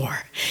anymore.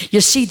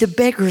 You see the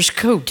beggar's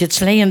coat.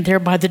 It's laying there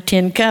by the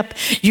tin cup.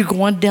 You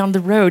go on down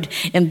the road,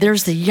 and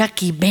there's the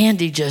yucky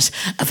bandages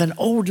of an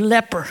old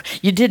leper.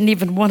 You didn't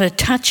even want to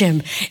touch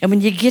him. And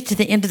when you get to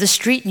the end of the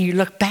street and you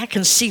look back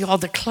and see all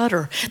the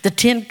clutter, the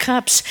tin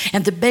cups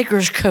and the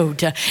beggar's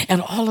coat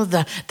and all of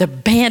the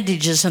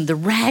bandages and the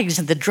rags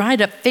and the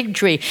dried up fig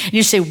tree, and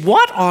you say,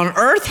 what on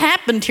earth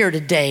happened here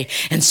today?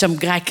 And some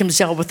guy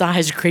comes out with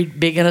eyes great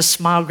big and a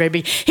smile great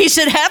big. He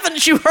said,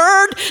 haven't you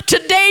heard?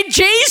 Today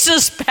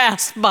Jesus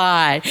passed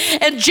by,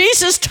 and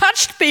Jesus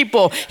touched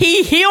people.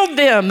 He healed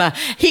them.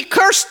 He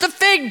cursed the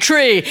fig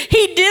tree.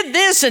 He did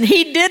this and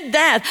he did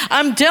that.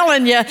 I'm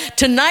telling you,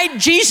 tonight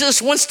Jesus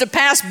wants to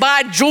pass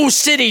by Jewel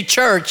City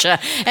Church,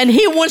 and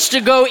he wants to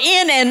go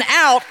in and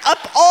out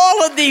up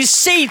all of these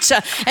seats,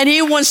 and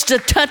he wants to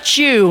touch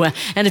you.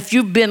 And if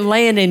you've been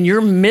laying in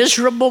your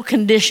miserable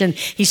condition,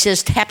 he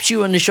says, taps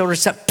you on the shoulder,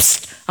 says,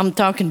 psst, I'm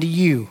talking to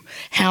you.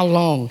 How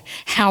long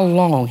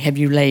have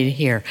you laid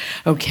here?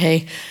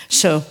 Okay,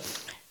 so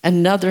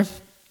another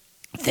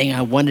thing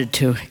I wanted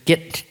to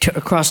get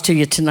across to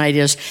you tonight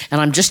is,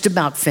 and I'm just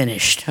about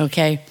finished,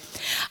 okay?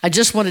 I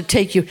just want to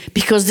take you,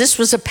 because this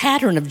was a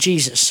pattern of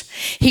Jesus.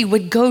 He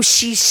would go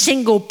see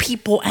single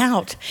people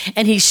out,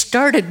 and he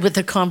started with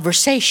a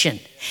conversation.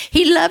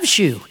 He loves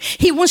you.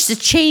 He wants to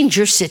change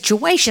your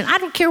situation. I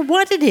don't care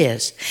what it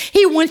is.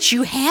 He wants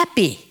you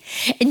happy.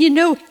 And you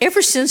know,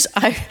 ever since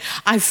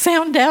I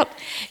found out,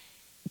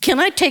 can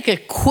I take a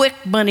quick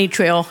bunny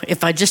trail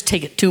if I just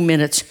take it 2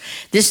 minutes?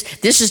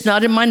 This is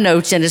not in my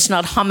notes, and it's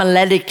not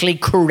homiletically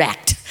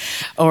correct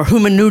or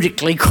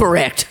hermeneutically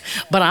correct,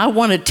 but I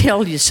want to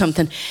tell you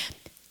something.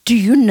 Do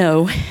you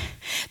know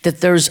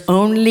that there's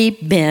only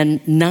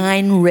been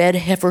 9 red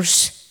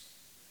heifers?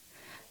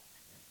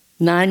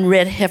 9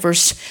 red heifers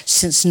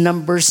since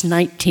Numbers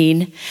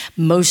 19.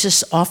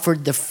 Moses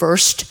offered the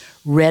first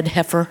red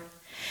heifer,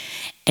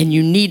 and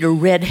you need a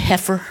red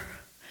heifer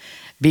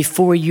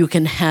before you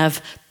can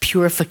have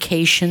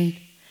purification,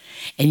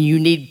 and you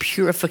need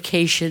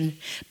purification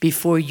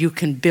before you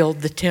can build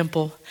the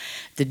temple.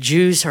 The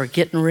Jews are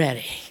getting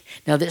ready.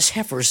 Now this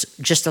heifer's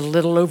just a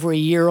little over a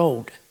year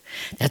old.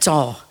 That's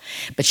all.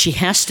 But she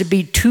has to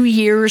be 2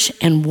 years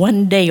and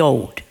 1 day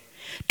old.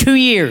 2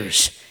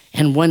 years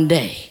and 1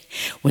 day.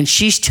 When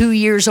she's 2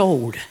 years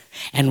old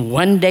and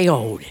 1 day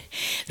old,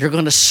 they're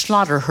going to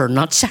slaughter her,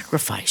 not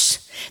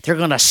sacrifice. They're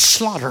going to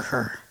slaughter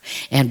her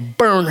and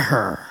burn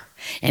her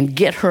and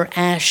get her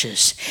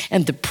ashes,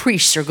 and the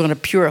priests are going to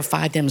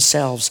purify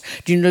themselves.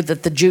 Do you know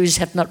that the Jews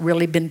have not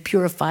really been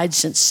purified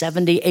since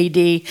 70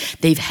 AD?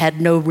 They've had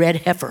no red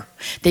heifer.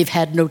 They've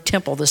had no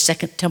temple. The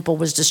second temple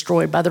was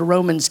destroyed by the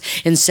Romans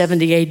in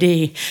 70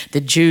 AD.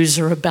 The Jews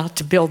are about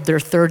to build their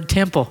third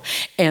temple,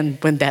 and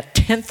when that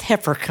 10th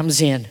heifer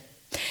comes in,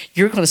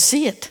 you're going to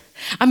see it.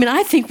 I mean,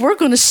 I think we're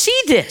going to see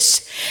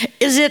this.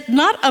 Is it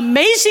not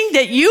amazing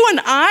that you and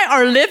I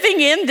are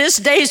living in this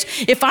days?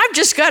 If I've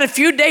just got a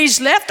few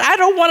days left, I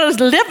don't want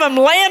to live them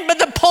laying by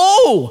the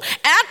pole,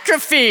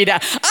 atrophied.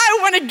 I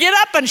want to get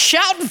up and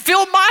shout and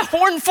fill my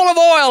horn full of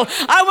oil.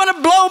 I want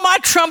to blow my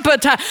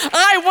trumpet.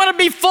 I want to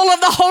be full of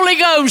the Holy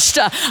Ghost.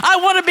 I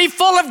want to be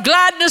full of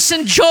gladness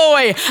and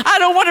joy. I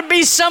don't want to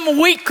be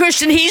some weak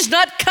Christian. He's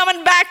not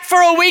coming back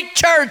for a weak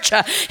church.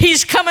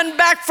 He's coming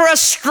back for a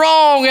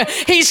strong.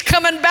 He's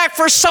coming back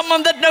for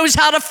someone that knows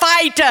how to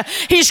fight.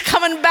 He's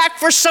coming back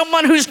for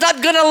someone who's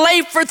not going to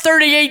lay for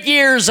 38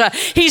 years.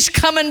 He's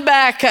coming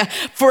back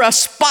for a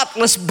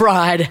spotless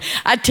bride.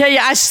 I tell you,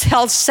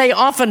 I'll say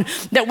often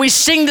that we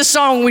sing the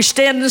song, we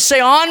stand and say,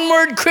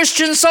 onward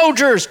Christian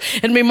soldiers,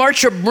 and we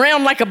march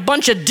around like a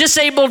bunch of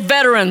disabled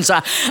veterans.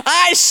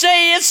 I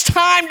say it's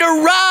time to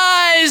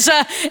rise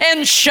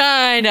and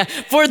shine,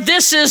 for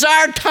this is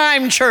our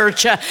time,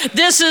 church.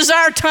 This is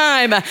our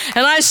time. And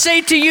I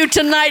say to you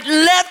tonight,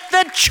 let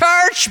the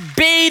church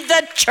be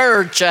the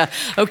church.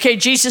 Okay,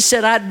 Jesus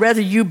said, I'd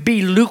rather you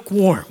be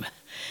lukewarm.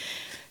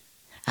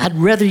 I'd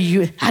rather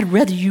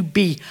you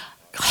be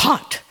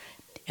hot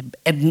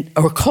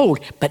or cold,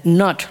 but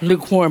not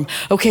lukewarm.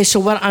 Okay, so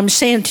what I'm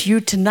saying to you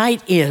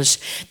tonight is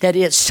that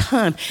it's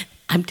time.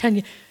 I'm telling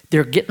you,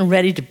 they're getting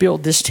ready to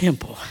build this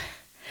temple.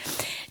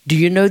 Do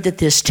you know that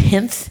this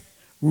 10th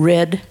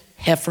red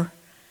heifer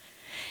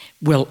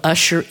will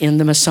usher in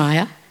the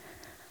Messiah?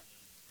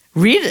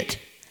 Read it.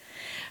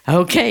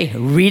 Okay,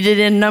 read it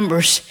in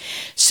Numbers.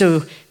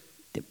 So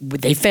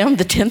they found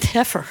the 10th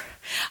heifer.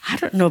 I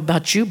don't know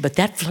about you, but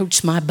that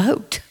floats my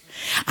boat.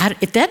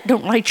 If that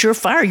don't light your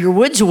fire, your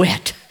wood's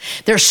wet.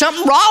 There's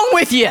something wrong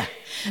with you,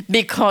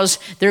 because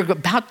they're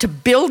about to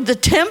build the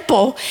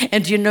temple,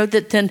 and you know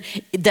that then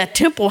that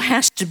temple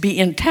has to be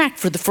intact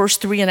for the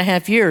first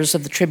 3.5 years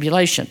of the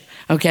tribulation,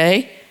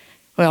 okay?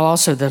 Well,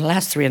 also the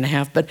last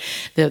 3.5, but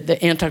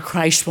the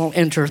Antichrist won't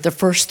enter the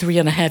first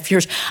 3.5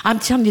 years. I'm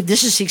telling you,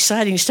 this is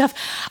exciting stuff.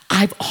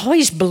 I've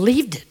always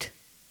believed it.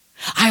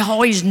 I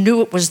always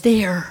knew it was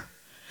there,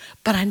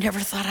 but I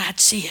never thought I'd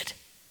see it.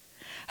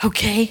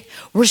 Okay,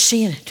 we're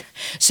seeing it.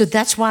 So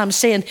that's why I'm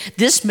saying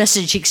this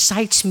message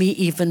excites me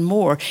even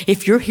more.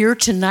 If you're here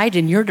tonight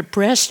and you're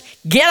depressed,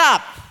 get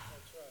up.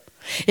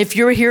 If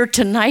you're here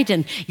tonight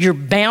and you're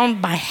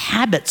bound by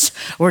habits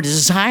or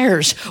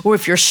desires, or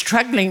if you're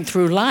struggling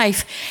through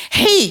life,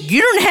 hey,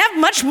 you don't have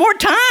much more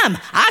time.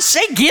 I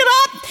say get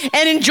up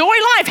and enjoy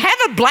life. Have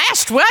a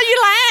blast while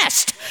you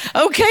last.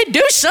 Okay,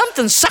 do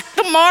something. Suck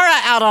the mara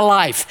out of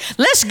life.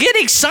 Let's get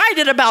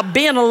excited about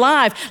being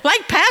alive.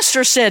 Like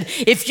Pastor said,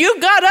 if you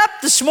got up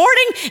this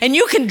morning and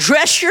you can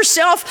dress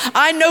yourself,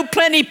 I know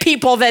plenty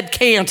people that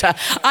can't.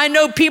 I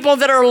know people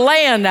that are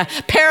laying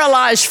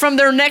paralyzed from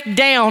their neck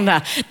down.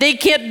 They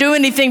can't do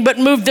anything but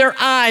move their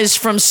eyes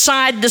from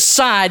side to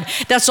side.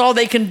 That's all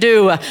they can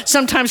do.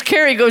 Sometimes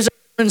Carrie goes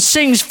and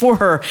sings for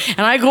her,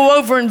 and I go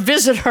over and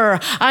visit her.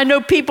 I know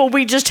people.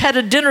 We just had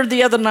a dinner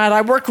the other night.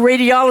 I worked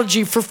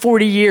radiology for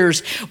 40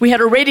 years. We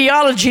had a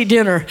radiology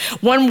dinner.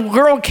 One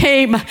girl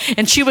came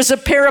and she was a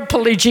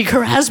paraplegic.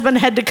 Her husband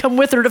had to come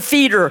with her to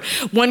feed her.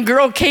 One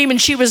girl came and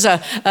she was a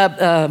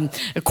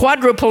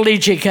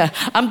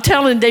quadriplegic. I'm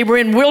telling you, they were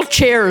in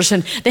wheelchairs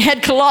and they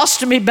had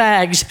colostomy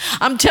bags.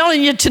 I'm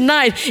telling you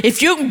tonight,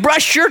 if you can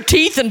brush your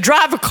teeth and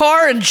drive a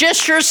car and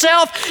just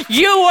yourself,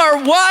 you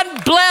are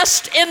one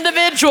blessed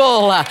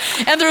individual.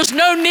 And there's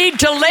no need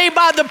to lay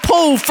by the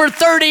pool for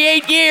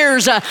 38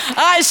 years.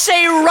 I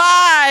say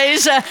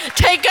rise,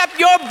 take up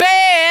your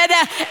bed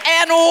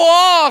and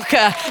walk.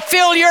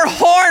 Fill your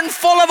horn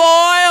full of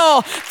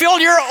oil. Fill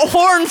your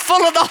horn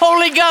full of the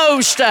Holy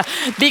Ghost,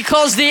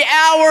 because the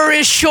hour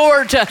is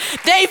short.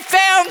 They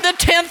found the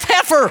 10th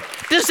heifer.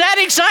 Does that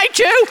excite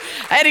you?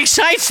 That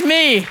excites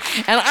me.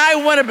 And I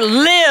want to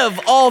live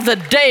all the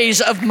days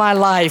of my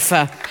life.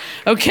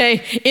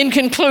 Okay, in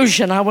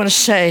conclusion, I want to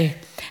say,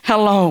 how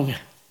long?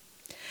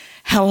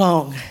 How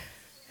long?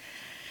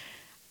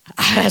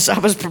 As I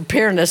was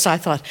preparing this, I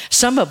thought,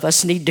 some of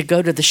us need to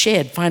go to the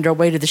shed, find our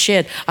way to the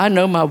shed. I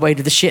know my way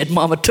to the shed.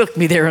 Mama took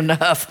me there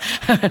enough.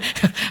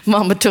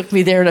 Mama took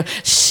me there to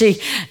see.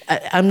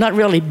 I'm not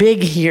really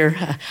big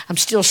here. I'm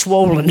still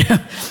swollen.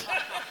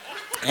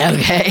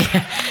 Okay,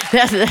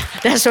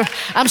 that's what,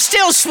 I'm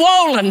still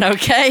swollen,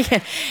 okay?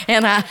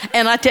 And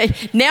I tell you,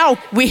 now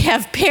we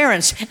have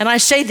parents, and I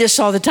say this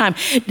all the time.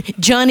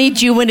 Johnny,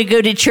 do you want to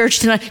go to church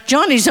tonight?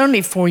 Johnny's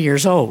only 4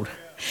 years old.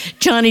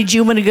 Johnny, do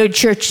you want to go to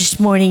church this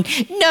morning?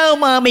 No,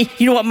 Mommy.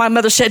 You know what my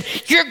mother said?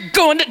 You're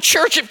going to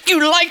church if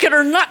you like it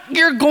or not.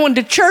 You're going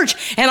to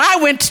church. And I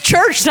went to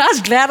church, and I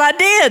was glad I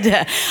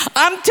did.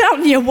 I'm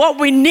telling you, what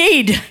we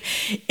need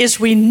is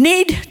we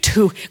need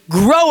to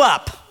grow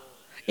up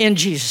in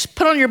Jesus.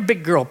 Put on your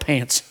big girl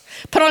pants.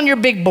 Put on your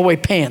big boy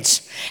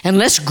pants. And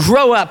let's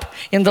grow up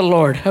in the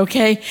Lord,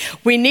 okay?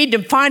 We need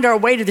to find our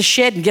way to the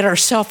shed and get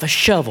ourselves a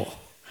shovel.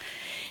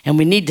 And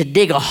we need to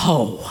dig a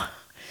hole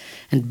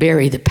and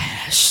bury the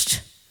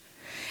past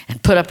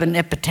and put up an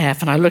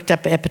epitaph. And I looked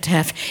up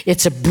epitaph.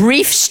 It's a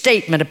brief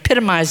statement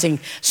epitomizing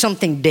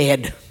something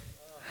dead,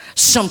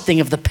 something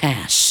of the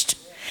past.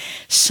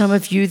 Some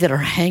of you that are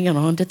hanging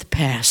on to the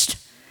past,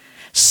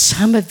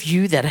 some of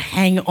you that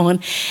hang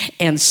on,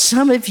 and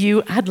some of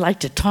you, I'd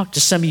like to talk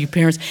to some of you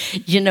parents.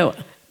 You know,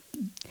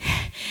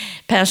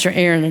 Pastor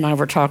Aaron and I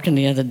were talking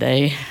the other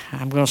day.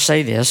 I'm going to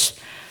say this.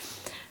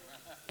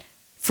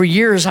 For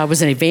years, I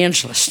was an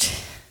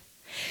evangelist.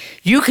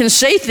 You can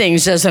say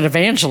things as an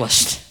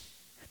evangelist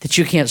that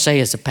you can't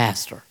say as a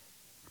pastor.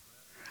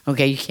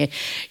 Okay, you can't.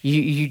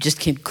 You just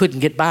couldn't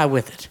get by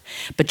with it.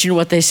 But you know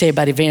what they say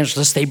about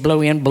evangelists? They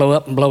blow in, blow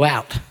up, and blow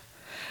out.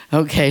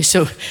 Okay,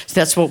 so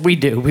that's what we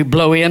do. We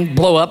blow in,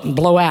 blow up, and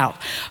blow out.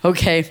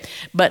 Okay,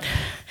 but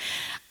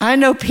I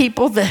know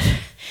people that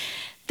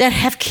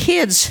have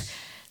kids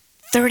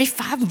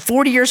 35 and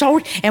 40 years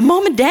old, and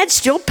mom and dad's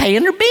still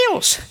paying their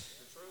bills.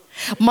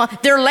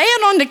 They're laying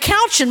on the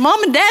couch, and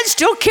mom and dad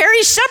still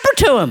carry supper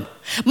to them.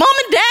 Mom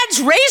and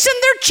dad's raising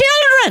their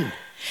children.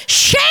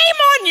 Shame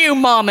on you,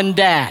 mom and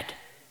dad.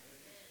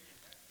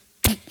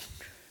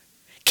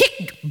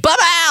 Kick Bubba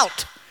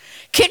out.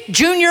 Kick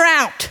Junior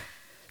out.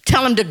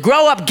 Tell him to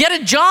grow up, get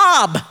a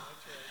job.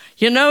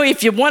 You know,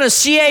 if you want a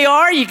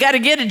CAR, you got to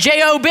get a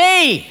JOB.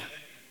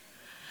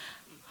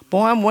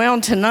 Boy, I'm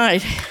wound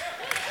tonight.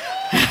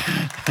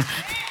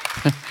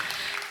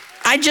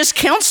 I just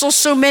counsel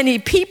so many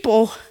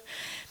people.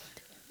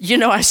 You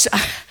know,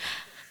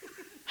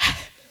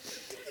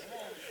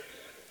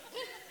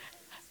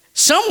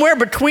 somewhere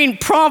between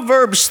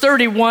Proverbs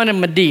 31 and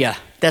Medea.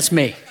 That's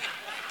me.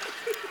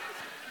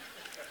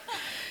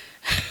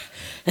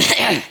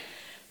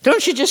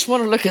 Don't you just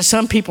want to look at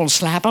some people and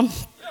slap them?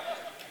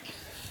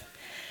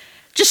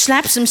 Just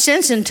slap some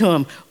sense into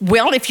them.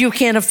 Well, if you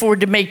can't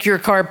afford to make your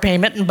car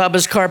payment and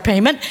Bubba's car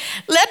payment,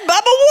 let Bubba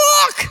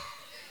walk.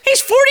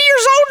 He's 40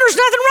 years old. There's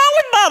nothing wrong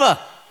with Bubba.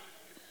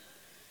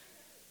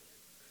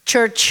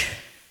 Church,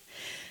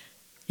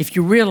 if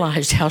you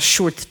realized how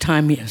short the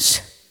time is,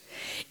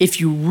 if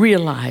you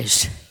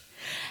realize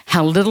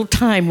how little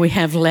time we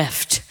have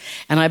left,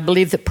 and I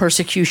believe that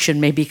persecution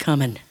may be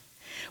coming,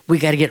 we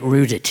got to get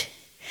rooted.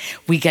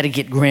 We got to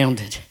get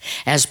grounded.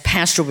 As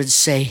Pastor would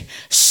say,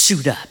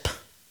 suit up.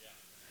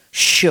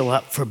 Show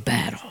up for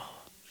battle.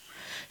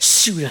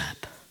 Suit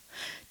up.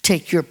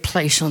 Take your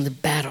place on the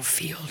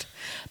battlefield.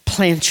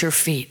 Plant your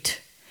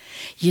feet.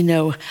 You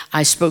know,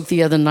 I spoke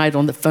the other night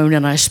on the phone,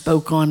 and I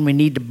spoke on we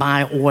need to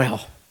buy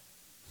oil.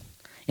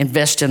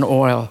 Invest in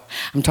oil.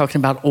 I'm talking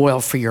about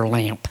oil for your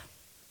lamp.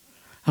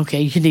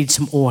 Okay, you need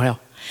some oil.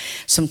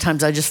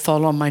 Sometimes I just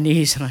fall on my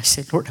knees and I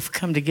say, Lord, I've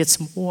come to get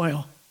some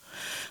oil.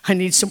 I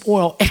need some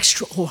oil,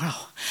 extra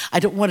oil. I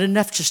don't want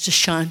enough just to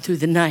shine through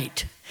the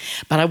night,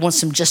 but I want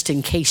some just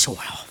in case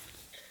oil.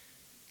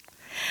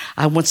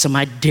 I want some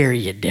I dare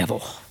you,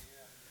 devil.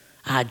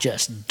 I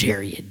just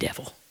dare you,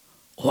 devil.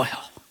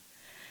 Oil.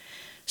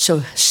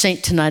 So,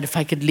 Saint, tonight, if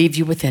I could leave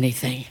you with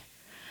anything,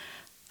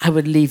 I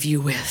would leave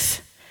you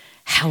with,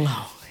 how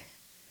long?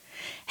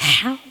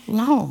 How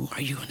long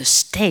are you going to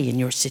stay in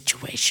your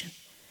situation?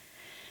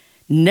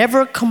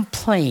 Never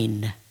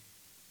complain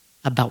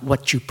about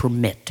what you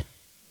permit.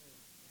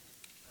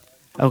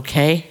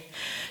 Okay?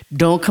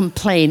 Don't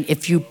complain.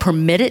 If you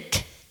permit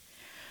it,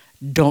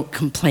 don't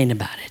complain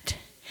about it.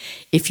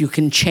 If you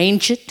can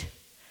change it,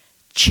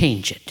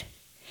 change it.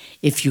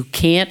 If you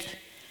can't,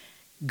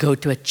 go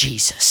to a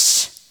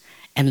Jesus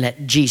and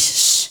let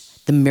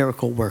Jesus, the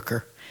miracle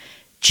worker,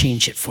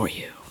 change it for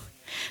you.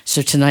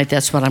 So tonight,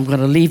 that's what I'm going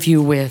to leave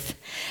you with.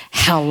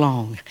 How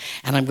long?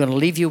 And I'm going to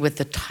leave you with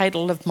the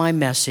title of my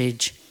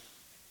message.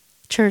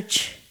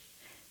 Church,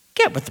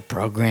 get with the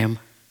program.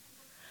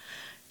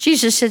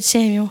 Jesus said,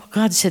 Samuel,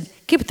 God said,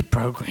 get with the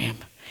program.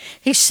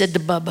 He said to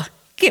Bubba,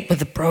 get with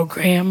the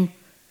program.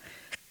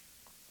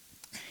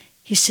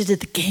 He said to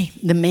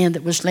the man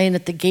that was laying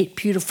at the gate,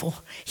 beautiful.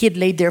 He had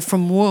laid there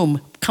from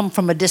womb, come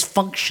from a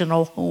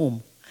dysfunctional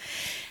home.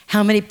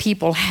 How many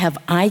people have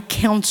I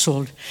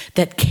counseled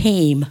that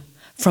came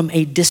from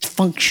a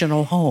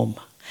dysfunctional home?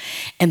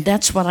 And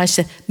that's what I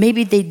said.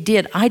 Maybe they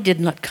did. I did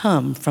not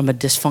come from a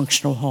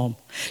dysfunctional home.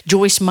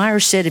 Joyce Meyer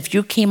said, if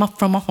you came up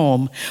from a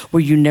home where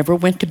you never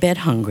went to bed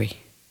hungry,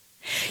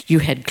 you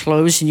had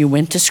clothes and you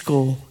went to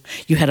school,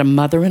 you had a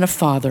mother and a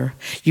father,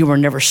 you were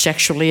never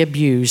sexually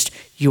abused,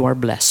 you are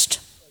blessed.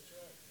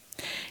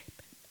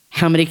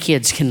 How many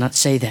kids cannot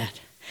say that?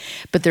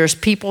 But there's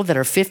people that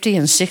are 50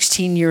 and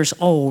 16 years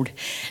old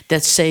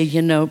that say,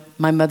 you know,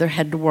 my mother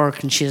had to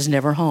work and she is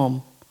never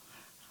home.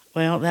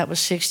 Well, that was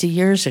 60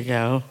 years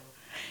ago.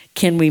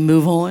 Can we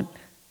move on?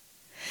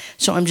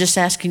 So I'm just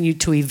asking you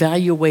to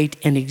evaluate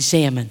and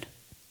examine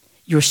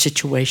your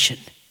situation.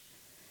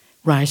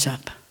 Rise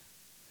up.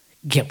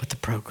 Get with the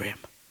program.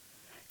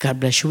 God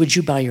bless you. Would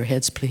you bow your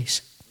heads,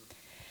 please?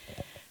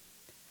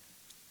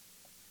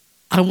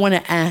 I want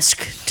to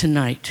ask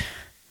tonight,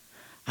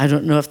 I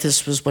don't know if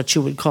this was what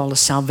you would call a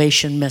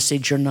salvation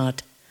message or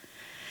not,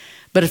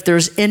 but if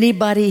there's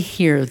anybody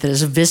here that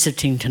is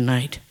visiting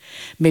tonight,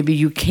 maybe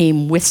you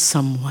came with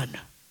someone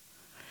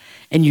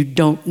and you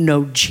don't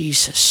know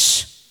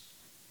Jesus.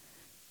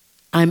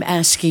 I'm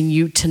asking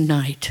you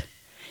tonight,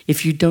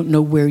 if you don't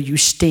know where you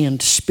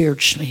stand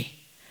spiritually,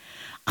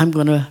 I'm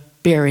going to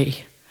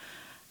bury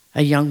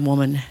a young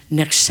woman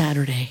next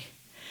Saturday.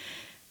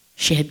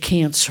 She had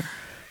cancer.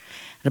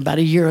 And about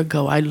a year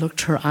ago, I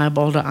looked her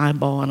eyeball to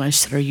eyeball and I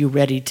said, are you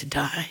ready to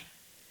die?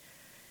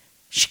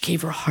 She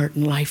gave her heart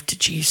and life to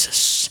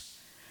Jesus.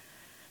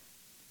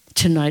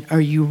 Tonight,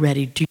 are you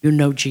ready? Do you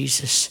know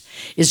Jesus?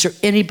 Is there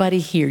anybody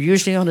here?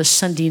 Usually on a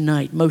Sunday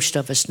night, most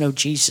of us know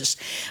Jesus.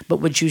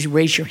 But would you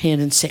raise your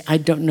hand and say, I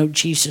don't know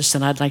Jesus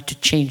and I'd like to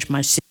change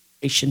my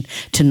situation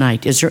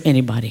tonight? Is there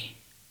anybody?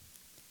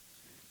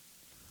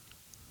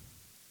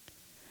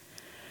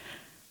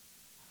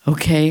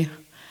 Okay.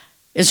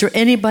 Is there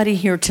anybody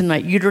here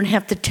tonight? You don't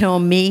have to tell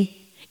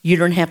me. You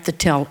don't have to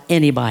tell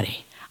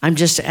anybody. I'm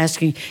just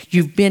asking,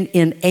 you've been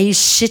in a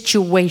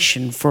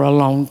situation for a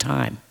long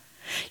time.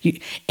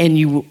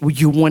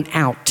 You want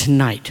out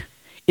tonight.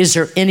 Is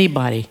there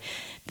anybody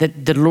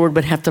that the Lord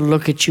would have to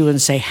look at you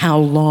and say, how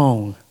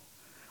long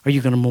are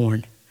you going to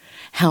mourn?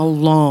 How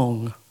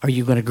long are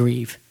you going to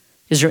grieve?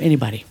 Is there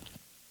anybody?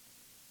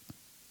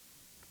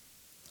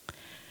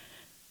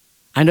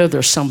 I know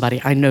there's somebody.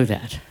 I know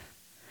that.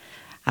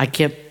 I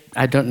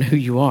don't know who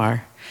you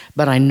are,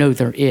 but I know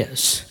there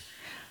is.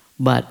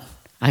 But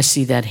I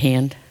see that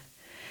hand.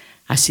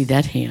 I see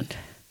that hand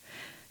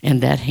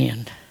and that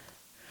hand.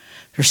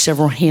 There's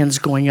several hands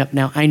going up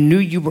now. I knew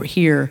you were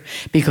here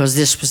because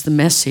this was the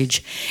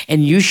message,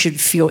 and you should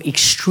feel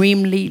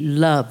extremely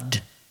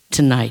loved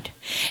tonight.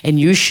 And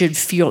you should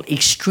feel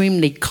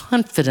extremely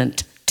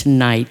confident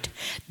tonight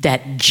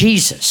that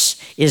Jesus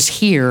is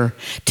here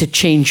to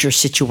change your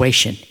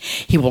situation.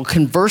 He will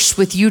converse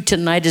with you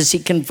tonight as he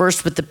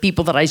conversed with the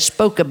people that I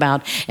spoke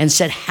about and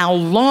said, how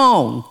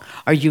long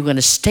are you going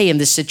to stay in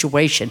this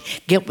situation?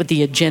 Get with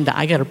the agenda.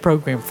 I got a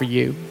program for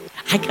you.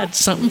 I got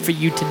something for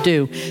you to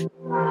do.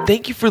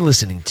 Thank you for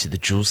listening to the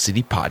Jewel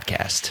City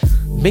Podcast.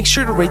 Make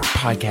sure to rate the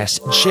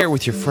podcast and share it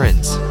with your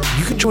friends.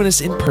 You can join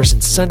us in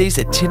person Sundays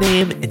at 10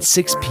 a.m. and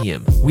 6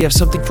 p.m. We have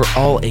something for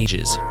all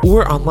ages,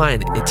 or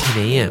online at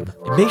 10 a.m.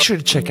 And make sure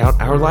to check out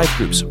our live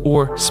groups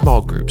or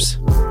small groups.